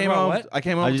fuck. I Talk came about home. what? I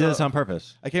came I home. did this on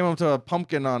purpose. I came home to a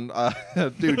pumpkin on,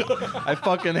 dude. I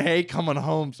fucking hate coming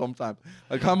home sometimes.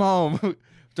 I come home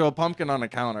to a pumpkin on a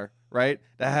counter, right?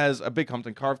 That has a big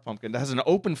pumpkin, carved pumpkin, that has an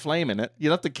open flame in it. You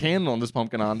left the candle on this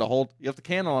pumpkin on the whole. You have the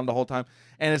candle on the whole time,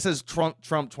 and it says Trump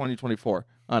 2024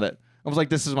 on it. I was like,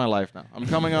 this is my life now. I'm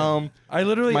coming home. I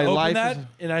literally My life opened that is-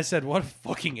 and I said, "What a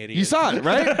fucking idiot!" You saw it,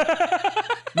 right?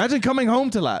 Imagine coming home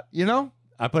to that. You know?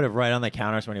 I put it right on the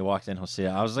counter so when he walks in, he'll see it.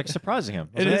 I was like surprising him.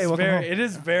 I was It like, is hey, welcome home. it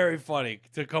is very funny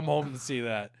to come home and see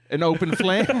that. An open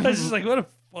flame. I was just like, what a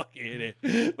fucking idiot.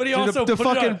 But he Dude, also the put it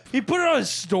on, fucking- he put it on his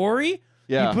story.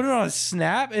 Yeah. He put it on his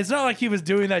snap. It's not like he was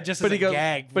doing that just as But a he goes,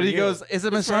 gag. but for he you. goes, is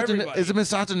it It's for everybody.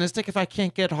 misogynistic if I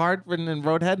can't get hard written in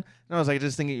Roadhead? And I was like, I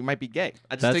just think you might be gay.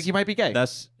 I just That's- think you might be gay.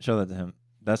 Show that to him.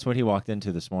 That's what he walked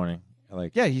into this morning. At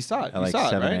like Yeah, he saw it. at He like saw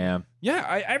 7 it, right? a.m.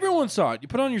 Yeah, everyone saw it. You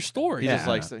put it on your story. He Yeah, just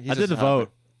likes it. He I just did the happy.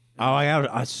 vote.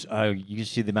 Oh, you can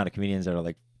see the amount of comedians that are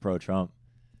like pro Trump.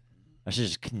 I should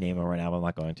just name them right now, but I'm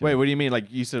not going to. Wait, what do you mean? Like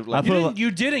you said, like, I put-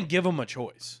 You didn't give him a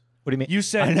choice. What do you mean? You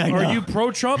said, I know. are you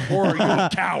pro-Trump or are you a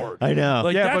coward? I know.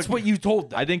 Like, Yeah, that's but what you told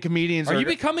them. I think comedians Are you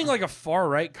becoming like a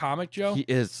far-right comic, Joe? He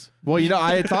is. Well, you know,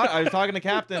 I was talking to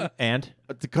Captain, And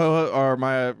the or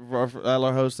my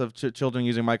fellow host of Children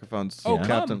Using Microphones. Oh, Yeah.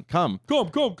 Captain, come.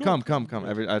 Come.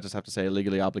 I just have to say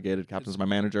legally obligated. Captain's my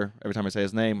manager. Every time I say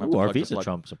his name, I have ooh, to our plug the Visa plug.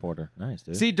 Trump supporter. Nice,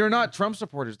 dude. See, they're not Trump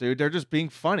supporters, dude. They're just being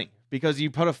funny because you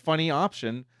put a funny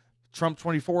option. Trump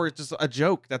 24 is just a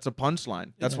joke. That's a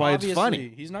punchline. That's why it's funny.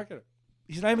 He's not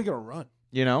even gonna run.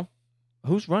 You know,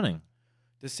 Who's running?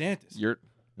 DeSantis. you're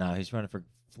Nah, he's running for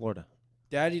Florida.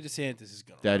 Daddy DeSantis is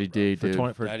gonna Daddy run, D, For dude.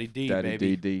 20, bro. for Daddy D, Daddy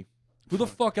baby. D. Who the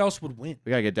fuck else would win? We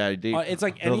gotta get Daddy D. It's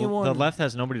like the, anyone. the left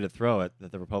has nobody to throw at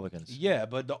the Republicans. Yeah,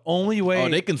 but the only way Oh,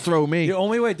 they can throw me. the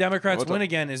only way Democrats What the- win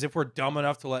again is if we're dumb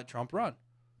enough to let Trump run.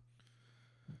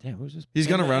 Damn, who's this? He's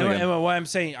gonna run and, again. and what I'm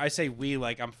saying, I say we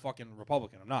like I'm fucking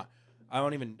Republican. I'm not.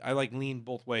 I like lean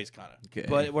both ways kind of. Okay.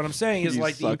 But what I'm saying is You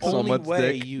like the suck so only much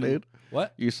way dick, you dude.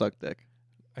 what? You suck dick.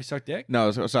 I suck dick?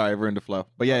 No, sorry, I ruined the flow.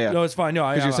 But yeah. No, it's fine. No,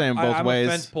 'Cause you're saying both I'm ways.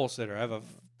 a fence pole sitter. I have a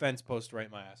fence post right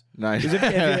in my ass. Nice.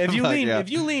 If you Fuck lean yeah. if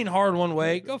you lean hard one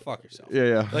way, go fuck yourself.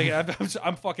 Yeah. Like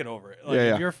I'm fucking over it. Like Yeah,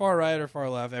 yeah. if you're far right or far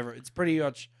left, it's pretty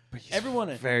much everyone.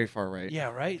 Very far right.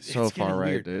 Yeah, right. So It's getting far right,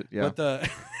 weird. dude. Yeah. But the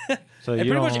So and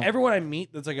you pretty much don't- everyone I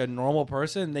meet that's like a normal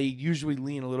person, they usually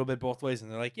lean a little bit both ways, and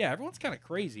they're like, "Yeah, everyone's kind of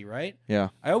crazy, right?" Yeah.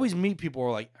 I always meet people who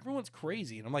are like, "Everyone's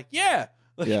crazy," and I'm like, "Yeah,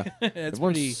 like, Yeah. it's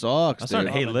Everyone pretty." sucks, I'm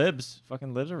starting to dude. hate libs.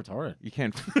 Fucking libs are retarded. You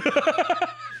can't.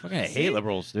 Fucking I hate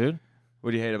liberals, dude.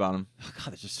 What do you hate about him? Oh, God,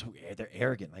 they're just so they're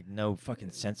arrogant. Like no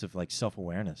fucking sense of like self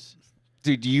awareness.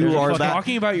 Dude, you There's a are fucking- that.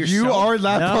 Talking about You yourself. are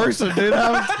that No. person, dude.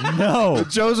 No.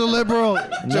 Joe's a liberal.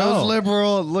 Joe's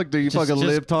liberal. Look, dude, you fucking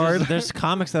libtard. There's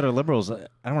comics that are liberals. I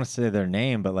don't want to say their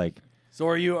name, but like, So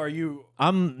are you?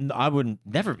 I would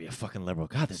never be a fucking liberal.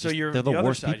 God, So you're they're the other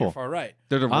worst side. people. You're far right.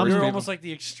 They're the I'm- worst You're people. almost like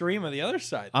the extreme of the other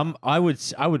side. I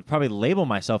would probably label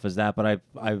myself as that, but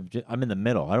I'm in the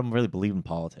middle. I don't really believe in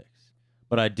politics,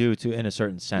 but I do to in a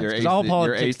certain sense. You're 'Cause all athe- you're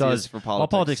politics does, atheist for all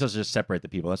politics. politics does is just separate the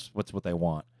people. That's what they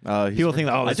want. He's People for- think,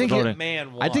 oh, I that's think what he- voting. Man,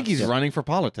 I think he's wants. running for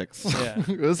politics. Yeah. This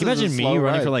Can you is a imagine me slow running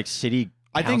ride. for like city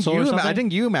I think council or you. something? I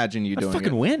think you imagine you I'd doing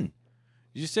fucking it. win.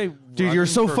 Did you say, Dude, you're running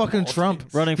so for fucking politics? Trump.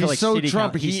 Running for He's like so city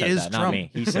Trump. council. He said is that, Trump. Not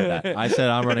me. He said that. I said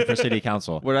I'm running for city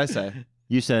council. What did I say?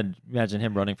 You said imagine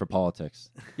him running for politics.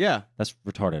 Yeah. That's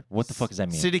retarded. What the fuck does that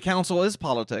mean? City council is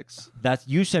politics. That's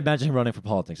you said imagine him running for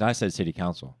politics. I said city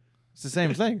council. It's the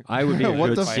same thing. I would be a What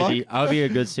good the city. fuck? I would be a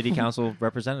good city council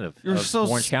representative. You're of so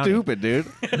Orange County. stupid, dude.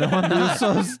 No, I'm You're not.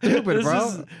 so stupid, This bro.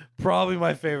 is probably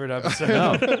my favorite episode.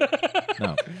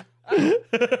 No.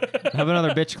 Have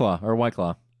another bitch claw or white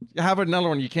claw. Have another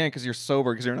one. You can't because you're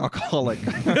sober because you're an alcoholic.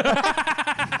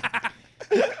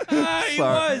 He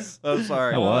was. I'm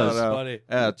sorry. That was. No, no. Funny.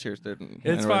 Yeah, cheers, dude. It's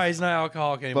Anyways. fine. He's not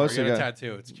alcoholic anymore. Close He got a again.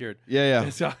 tattoo. It's cured. Yeah,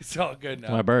 yeah. It's all good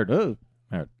now. My bird. Oh,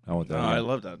 all right. I want that. Oh, I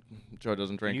love that. Joe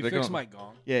doesn't Can drink. you They fix can- my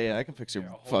gong? Yeah, I can fix your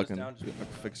Here, I'll hold this fucking. down just I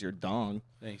can fix your dong.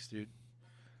 Thanks, dude.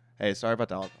 Hey, sorry about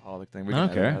the alcoholic thing. We I can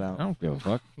don't care. edit that I out. don't give a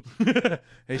fuck.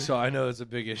 Hey, so I know it's a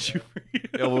big issue for you.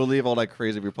 Yeah, we'll leave all that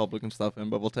crazy Republican stuff in,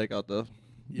 but we'll take out the.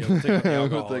 Yeah, we'll take out the we'll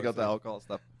alcohol take out the thing. alcohol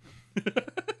stuff.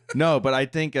 No, but I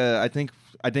think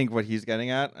what he's getting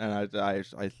at, and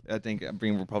I think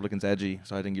being Republicans edgy.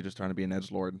 So I think you're just trying to be an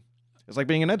edgelord. It's like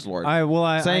being an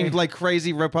edgelord. Saying like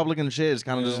crazy Republican shit is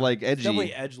kind of just like edgy.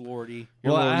 Definitely edge lordy.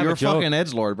 You're, Well, I have you're a a joke. fucking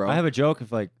edgelord, bro. I have a joke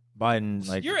if like Biden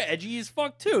like You're edgy as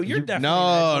fuck too. You're definitely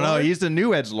no, an no, edgelord. he's the new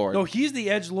edgelord. No, he's the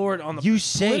edge lord on the you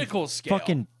say political scale.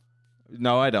 fucking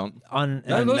No, I don't. on.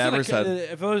 I Those are never the- said-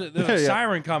 if there's a Yeah.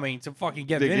 siren coming to fucking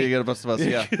get They Vinny. get a bunch of us,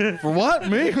 yeah. For what?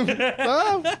 Me?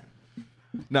 Oh.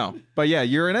 No, but yeah,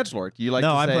 you're an edgelord. You like no,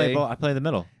 to I say play. I play the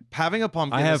middle. having a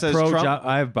pumpkin I have that says Trump.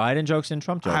 I have Biden jokes and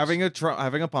Trump jokes.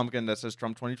 Having a pumpkin that says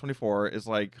Trump 2024 is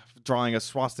like drawing a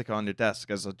swastika on your desk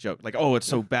as a joke. Like, oh, it's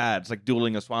so bad. It's like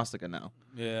dueling a swastika now.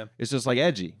 Yeah. It's just like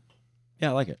edgy. yeah,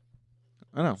 I like it.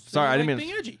 I know. Sorry, I didn't mean.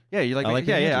 being edgy. Yeah, you like. I being, like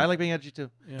yeah, being yeah. edgy. I like being edgy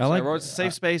too. Yeah. I Sorry, like- bro, it's a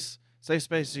safe space. Safe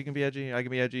space. You can be edgy. I can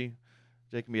be edgy.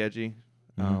 Jay can be edgy.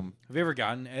 Mhm. Have you ever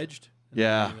gotten edged?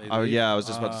 Yeah. They leave? I was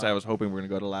just about to say. I was hoping we were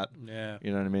gonna go to that. Yeah.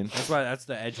 You know what I mean? That's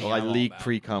the edgy. Well, I I'm all leak about.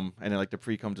 pre cum, and then like the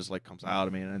pre cum just like comes out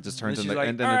of me, and it just turns And she's into like,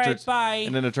 and then all it right, turns bye.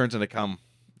 and then it turns into cum.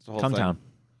 It's the whole Come thing. town.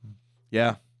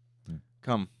 Yeah. Mm.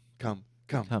 Come. Come.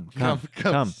 Come.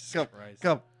 Christ.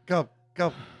 Come.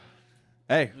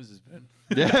 Hey. This has been.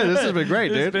 Yeah, this has been great,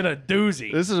 This has dude. been a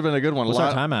doozy. This has been a good one. What's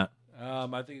our time at?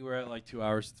 I think we're at like 2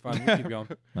 hours. It's fine. We'll keep going.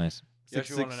 Nice. You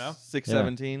actually wanna know?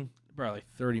 6:17. Probably like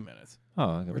 30 minutes. Oh,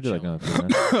 okay. We're We'll do like chilling. another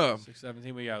 5 minutes.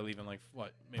 6:17. We gotta leave in like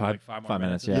what? Maybe Five- like 5 more 5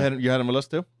 minutes, You yeah. had him with us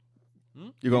too? Hmm?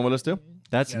 You going with us too?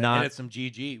 That's Gotta not. edit some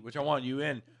GG, which I want you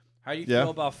in. How do you Yeah.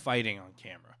 feel about fighting on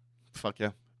camera? Fuck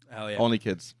yeah. Hell yeah. Only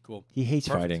kids. Cool. He hates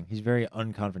Perfect. fighting. He's very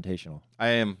unconfrontational. I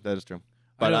am. That is true.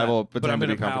 But know I that, will but pretend I'm to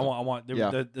be gonna. I comfortable. want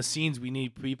Yeah. the scenes we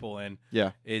need people in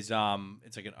Yeah. is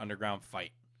it's like an underground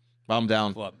fight I'm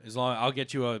down. club. As long I'll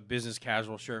get you a business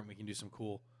casual shirt and we can do some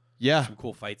cool Yeah.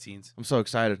 fight scenes. I'm so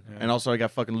excited. Yeah. And also I got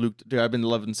fucking Luke. Dude, I've been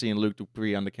loving seeing Luke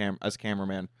Dupree on the as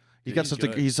cameraman. Dude, he's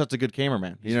good. He's such a good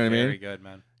cameraman. He's You know what I mean? Very good,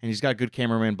 man. And he's got good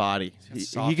cameraman body. got He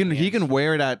soft can hands.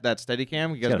 wear that steady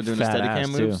cam. You guys got been a doing the fat steady ass,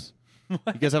 cam too. moves?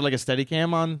 You guys have like a steady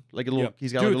cam on? Like a little Yep.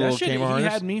 he's got Dude, like a that little shit, camera he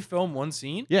harness? had me film one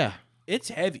scene. Yeah. It's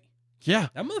heavy. Yeah.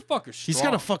 That motherfucker's strong. He's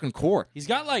got a fucking core. He's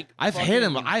got like. I've hit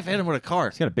him. fucking- I've hit him with a car.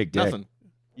 He's got a big dick. Nothing.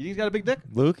 You think he's got a big dick?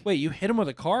 Luke? Wait, you hit him with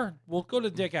a car? We'll go to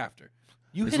Dick after.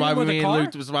 You That's hit why him with me a and car?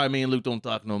 Luke. This is why me and Luke don't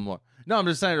talk no more. No, I'm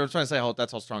just saying. I'm trying to say how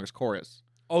that's how strong his core is.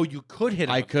 Oh, you could hit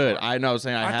him. I with a could. car. I know.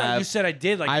 Saying I I thought have. you said I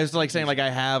did. Like I was like saying like I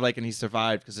have like and he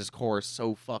survived because his core is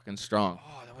so fucking strong.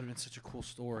 Oh, that would have been such a cool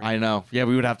story. I know. Yeah,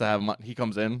 we would have to have him. He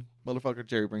comes in, motherfucker.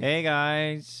 Jerry brings. Hey,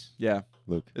 guys. Yeah.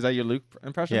 Luke. Is that your Luke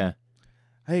impression? Yeah.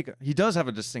 Hey, he does have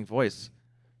a distinct voice,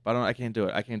 but I can't do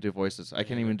it. I can't do voices. I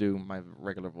can't even do my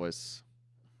regular voice.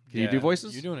 Can you do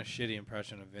voices? You're doing a shitty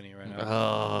impression of Vinny right now.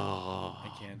 Oh. I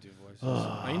can't do voices.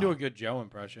 I can do a good Joe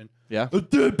impression. Yeah.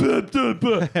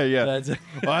 yeah. That's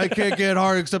I can't get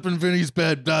hard except in Vinny's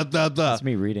bed. Blah blah blah. That's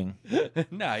me reading.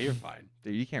 Nah, you're fine.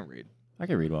 Dude, you can't read. I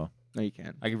can read well. No, you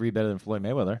can't. I can read better than Floyd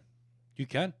Mayweather. You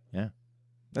can.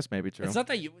 That's maybe true. It's not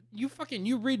that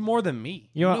you read more than me.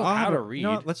 You know, what? know I'll how have to a- read. You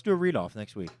know what? Let's do a read off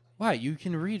next week. Why? You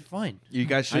can read fine. You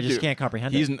guys should. I just can't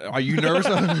comprehend it. Are you nervous?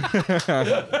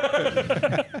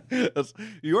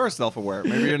 You are self-aware.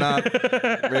 Maybe you're not.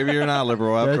 Maybe you're not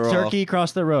liberal after The all. turkey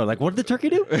crossed the road. Like, what did the turkey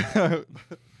do?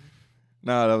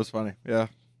 No, that was funny. Yeah,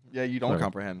 you don't Sorry.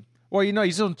 comprehend. Well,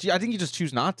 you still. I think you just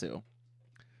choose not to.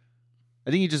 I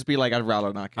think you just be like, I'd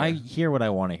rather not care. I hear what I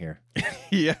want to hear.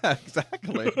 Yeah,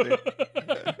 exactly. dude.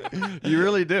 You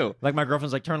really do. Like my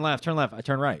girlfriend's like, turn left. I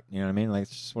turn right. You know what I mean? Like,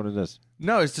 it's just what it is.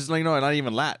 No, it's just like, no, not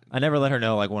even that. I never let her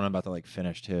know like when I'm about to like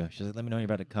finish too. She's like, let me know when you're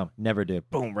about to come. Never do.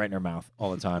 Boom, right in her mouth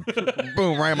all the time.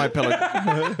 Boom, right on my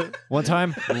pillow. One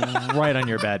time, right on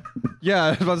your bed. Yeah, I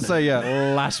was about to say,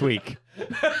 yeah. Last week.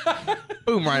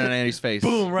 Boom, right on Andy's face.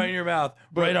 Boom, right in your mouth,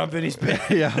 right on Vinny's bed.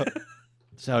 Yeah.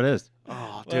 That's how it is.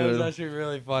 Oh, That was dude. actually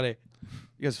really funny.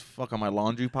 You guys fuck on my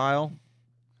laundry pile?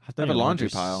 I've done have a your laundry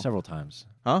pile. several times.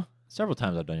 Huh? Several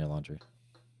times I've done your laundry.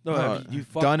 No, have you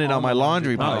fucked done it on my the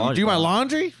laundry pile? pile. pile. You do my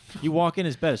laundry? You walk in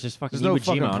his bed, it's just fucking There's no Iwo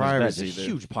fucking Jima on his bed. privacy, It's a dude.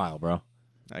 huge pile, bro.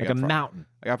 I Like got a pro- mountain.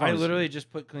 I got I problems. literally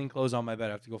just put clean clothes on my bed.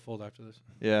 I have to go fold after this.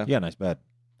 Yeah. Yeah, nice bed.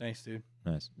 Thanks, dude.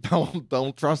 Nice.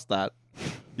 Don't trust that.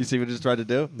 You see what he just tried to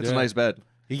do? It's a Yeah. nice bed.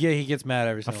 He gets mad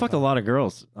every I single fucked a time. lot of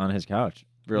girls on his couch.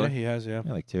 Really? Yeah, he has, yeah.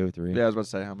 Yeah, like 2, 3. Yeah, I was about to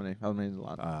say how many? How many is a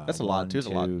lot? That's a lot. 2's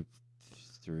a lot. 2,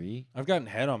 3. I've gotten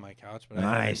head on my couch, but I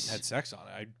Nice. haven't had sex on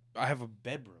it. I have a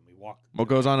bedroom. We walk. What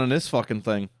goes on in this fucking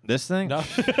thing? This thing? No.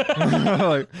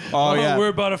 Like, oh yeah. We're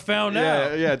about to find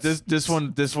out. Yeah. This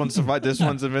one survived. This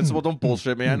one's invincible. Don't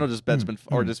bullshit me. I know this bed's been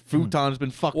or this futon's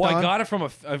been fucked Well, on. I got it from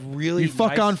a really You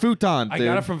fuck nice, on futon, dude. I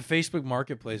got it from Facebook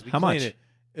Marketplace. We How cleaned much?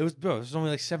 It was only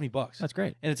like $70. That's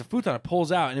great. And it's a futon. It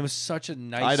pulls out, and it was such a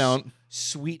nice, I don't.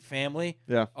 sweet family.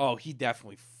 Yeah. Oh, he's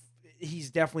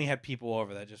definitely had people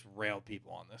over that just railed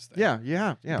people on this thing.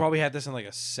 Yeah. Probably had this in like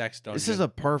a sex dungeon. This is a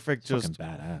perfect It's just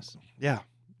fucking badass. yeah.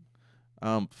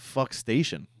 Fuck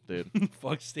station, dude.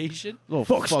 fuck station. Little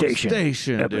Fuck station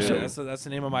dude. episode. That's the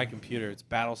name of my computer. It's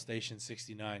Battle Station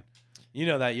 69. You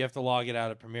know that you have to log it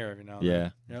out of Premiere every now and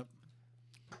then. Yeah. Yep.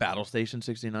 Battle Station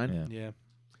 69. Yeah. Yeah.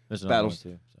 There's another one Battles.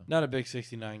 too. So. Not a big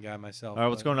 69 guy myself. All right,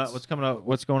 what's but going on? it's- What's coming up?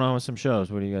 What's going on with some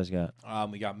shows? What do you guys got?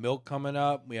 We got Milk coming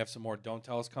up. We have some more Don't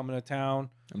Tell Us coming to town.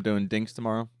 I'm doing Dinks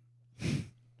tomorrow.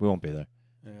 We won't be there.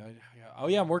 Oh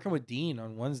yeah, I'm working with Dean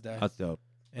on Wednesday. That's dope.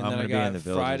 And I'm then I gonna be in got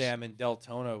the Friday. Villages. I'm in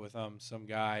Deltona with some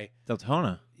guy.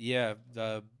 Deltona. Yeah,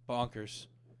 the bonkers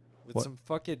with What? some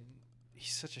fucking.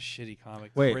 He's such a shitty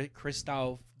comic. Wait.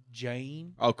 Christoph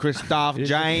Jane. Oh, Christoph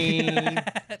Jane.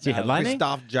 Is he headlining?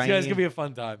 Christoph This Jane. guy's gonna be a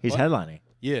fun time. He's What? headlining.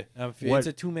 Yeah, What- it's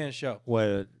a 2-man show.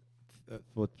 What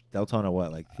Deltona?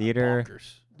 What like theater?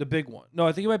 Bonkers. The big one. No,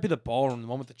 I think it might be the ballroom, the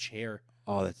one with the chair.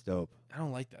 Oh, that's dope. I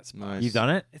don't like that spot. Nice. You've done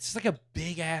it? It's just like a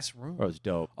big ass room. Bro, it's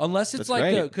dope. Unless it's That's like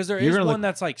great. because there You're is gonna one look-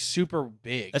 that's like super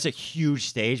big. That's a huge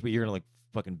stage, but you're gonna look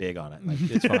fucking big on it. Like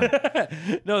it's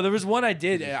fun. No, there was one I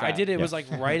did. I did it. It Yeah. was like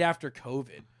right after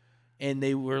COVID, and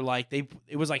they were like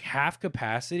it was like half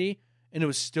capacity, and it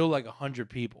was still like 100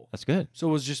 people. That's good. So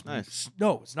it was just Nice.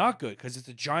 no, it's not good because it's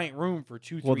a giant room for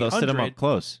 200-300. Well, they'll sit them up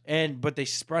close. but they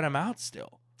spread them out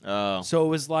still. Oh, So it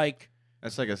was like,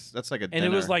 that's like a and dinner. it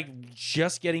was like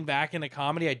just getting back into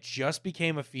comedy. I just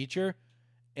became a feature,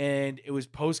 and it was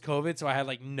post COVID, so I had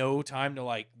like no time to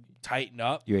like tighten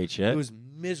up. You ate shit. It was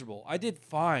miserable. I did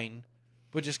fine,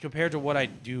 but just compared to what I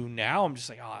do now, I'm just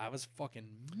like, oh, that was fucking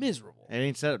miserable. It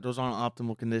ain't set. Those aren't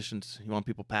optimal conditions. You want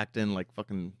people packed in like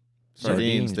fucking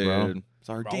Sardines, sardines, bro. dude.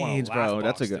 Bro, I want a Sardines, laugh bro.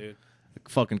 That's a box, good dude.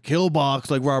 fucking kill box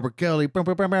like Robert Kelly. Boom,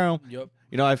 boom, boom, boom. Yep.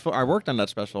 You know, I worked on that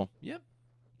special. Yep.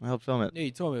 I helped film it. Yeah,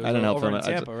 you told me it I was didn't help over film in it.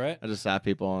 I Tampa, right? I just sat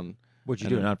people and What'd you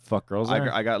and do? Not fuck girls I,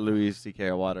 there? I got Louis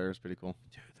C.K. Water. It was pretty cool.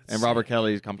 Dude, that's And Robert sick.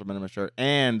 Kelly complimented my shirt.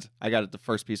 And I got it the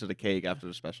first piece of the cake after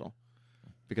the special.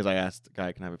 Because I asked the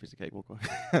guy, can I have a piece of cake real quick?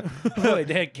 Wait,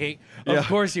 they had cake. Yeah. Of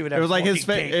course he would have. It was like his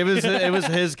fucking cake. it was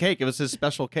his cake. It was his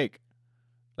special cake.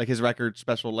 Like his record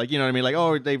special. Like, you know what I mean? Like,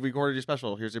 oh, they recorded your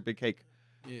special. Here's your big cake.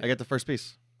 Yeah. I get the first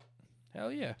piece.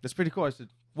 Hell yeah. That's pretty cool. I said,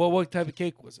 Well, what type of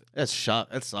cake was it? That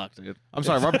sucked, dude. I'm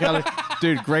sorry, Robert Kelly.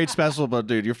 Dude, great special, but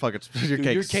dude, your cake Dude, your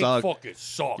cake sucked. fucking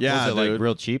sucks. Yeah, was it dude. like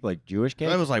real cheap, like Jewish cake?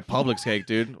 That was like Publix cake,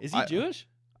 dude. Is he Jewish?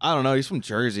 I don't know. He's from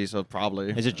Jersey, so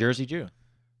probably. Is it Jersey Jew?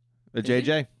 The Is he?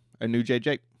 JJ? A new JJ?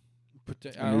 I A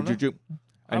new don't know. Juju?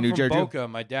 A I'm new from Jersey? Boca.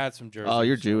 My dad's from Jersey. Oh,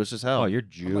 you're so Jewish as hell. Oh, you're I'm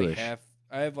like Jewish. half.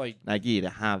 I have like.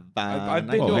 Nagita have I've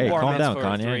been Oh, to a hey, bar calm down, mitzvah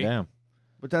or Kanye. 3. Damn.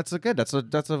 But that's a good. That's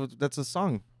a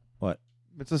song. What?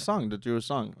 It's a song, the Jewish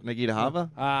song. Nagita Hava.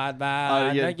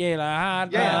 Yeah.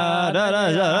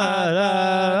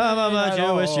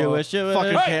 Jewish.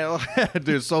 Fucking canceled.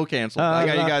 Dude, so canceled. I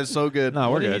got you guys so good. No,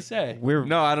 we're What did good. he say? We're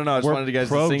No, I don't know. I just We're wanted you guys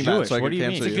to sing that pro-Jewish. so I What could do you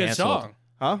mean? cancel It's a you. good Canceled. song.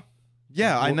 Huh?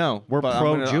 Yeah, I know. We're but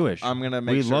pro-Jewish. I'm gonna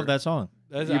make We sure. love that song.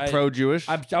 You pro-Jewish?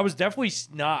 I was definitely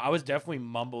not. I was definitely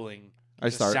mumbling. I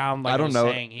to start. sound like I don't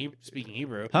know. speaking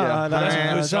Hebrew. Yeah. That's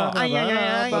a good song.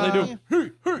 But they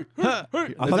do. I Is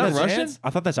thought that that's Russian? I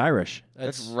thought that's Irish.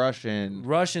 That's Russian.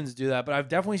 Russians do that, but I've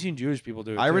definitely seen Jewish people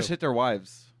do it. Irish too. hit their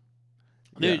wives.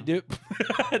 They Yeah. do.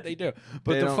 They do.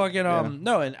 But They the don't- fucking yeah.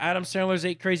 no, and Adam Sandler's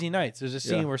 8 Crazy Nights. There's a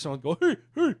scene Yeah. where someone go hey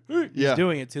hey hey. Yeah. He's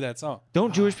doing it to that song.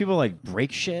 Don't Jewish people like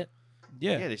break shit?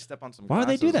 Yeah. Yeah, they step on some. Why would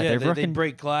they do glasses. that? Yeah, They're they fucking-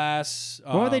 break glass.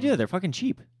 Why would they do that? They're fucking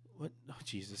cheap. What? Oh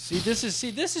Jesus! See,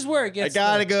 this is where it I gets.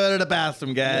 gotta go to the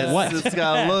bathroom, guys. What? It's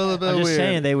got a little bit I'm just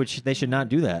weird. saying they should not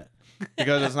do that.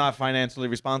 Because it's not financially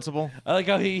responsible. I like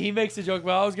how he makes a joke.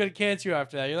 Well, I was gonna cancel you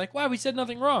after that. You're like, why? We said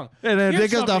nothing wrong. And then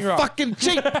Here's because something they're wrong. fucking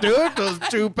cheap, dude. Those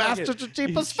Jew bastards are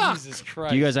cheap as fuck. Jesus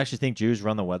Christ! Do you guys actually think Jews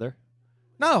run the weather?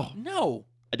 No, No.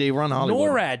 they run Hollywood.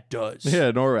 NORAD does.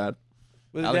 Yeah, NORAD.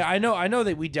 But I know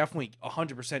that we definitely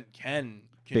 100% can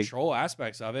control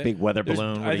aspects of it. Big weather There's-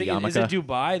 balloon I with a think is it yarmulke.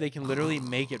 Dubai? They can literally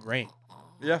make it rain.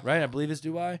 Yeah. Right? I believe it's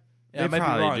Dubai. Yeah, They I might be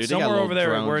probably wrong. do. They got Somewhere little over there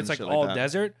drones where and it's like shit like all that.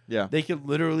 desert, Yeah. they could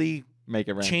literally Make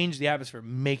it rain. change the atmosphere,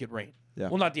 make it rain. Yeah.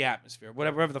 Well, not the atmosphere,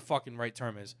 whatever the fucking right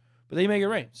term is. But they make it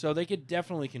rain. So they could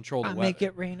definitely control the weather. Make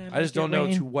it rain. I just don't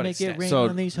know to what extent. So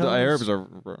on these the hoes. Arabs are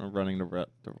running the Well,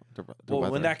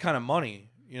 weather. when that kind of money,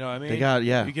 you know what I mean? They got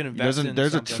You can invest in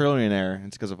there's a something. trillionaire.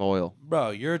 It's because of oil.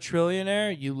 Bro, you're a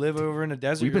trillionaire. You live over in a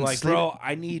desert. We've You're been like, sleeping- bro,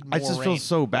 I need more I just rain. feel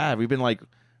so bad. We've been like,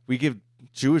 we give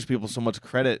Jewish people so much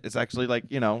credit. It's actually like,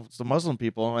 it's the Muslim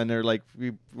people, and they're like,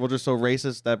 we're just so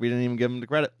racist that we didn't even give them the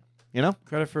credit.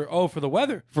 Credit for the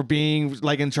weather. For being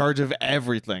like in charge of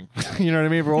everything. You know what I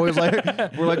mean? We're always like,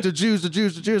 we're like the Jews,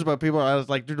 but people are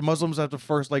like, dude, the Muslims have the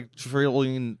first like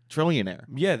trillionaire.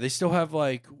 Yeah, they still have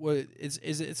like what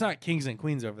it's not kings and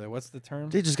queens over there. What's the term?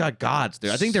 They just got gods,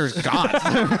 dude. I think there's gods.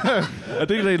 I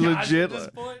think they Gods legit. at this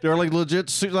point? They're like legit.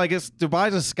 Like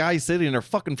Dubai's a sky city, and they're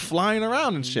fucking flying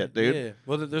around and shit, dude. Yeah.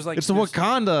 Well, there's like It's the there's-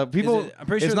 Wakanda people. I'm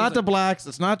pretty it's sure not there's the blacks.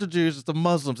 It's not the Jews. It's the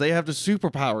Muslims. They have the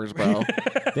superpowers, bro.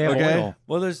 They have Okay. oil.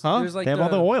 Well, there's Huh? there's like They have all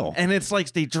the oil. And it's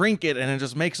like they drink it, and it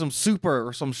just makes them super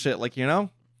or some shit, like And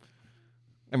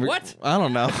What? I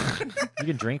don't know. You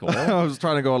can drink I oil. was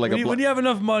trying to go like when you have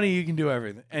enough money, you can do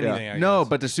everything. Anything. Yeah. I No, guess.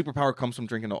 but the superpower comes from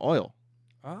drinking the oil.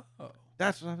 Oh.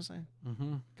 That's what I was saying.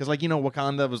 Mm-hmm. Because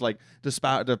Wakanda was like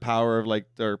the power of like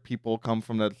their people come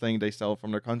from that thing they sell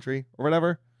from their country or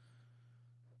whatever.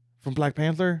 From Black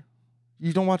Panther.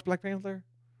 You don't watch Black Panther?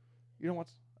 You don't watch?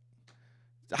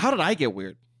 How did I get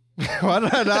weird? Why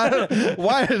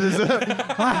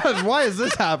is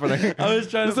this happening? I was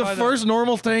trying This is to the find first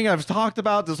normal thing I've talked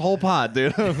about this whole pod,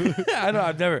 dude. I know.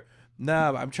 I've never.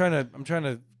 Nah, but I'm trying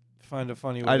to find a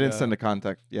funny way. I didn't send the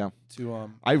contact. Yeah, to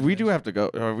we do have to go.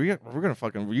 We're gonna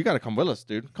fucking. You gotta come with us,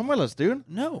 dude. Come with us, dude.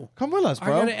 No, Come with us, I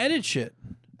bro. gotta edit shit.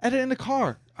 Edit in the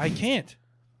car, I can't.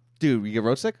 dude. You get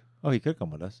road sick? Oh, he could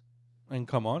come with us. And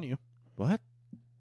come on you. What?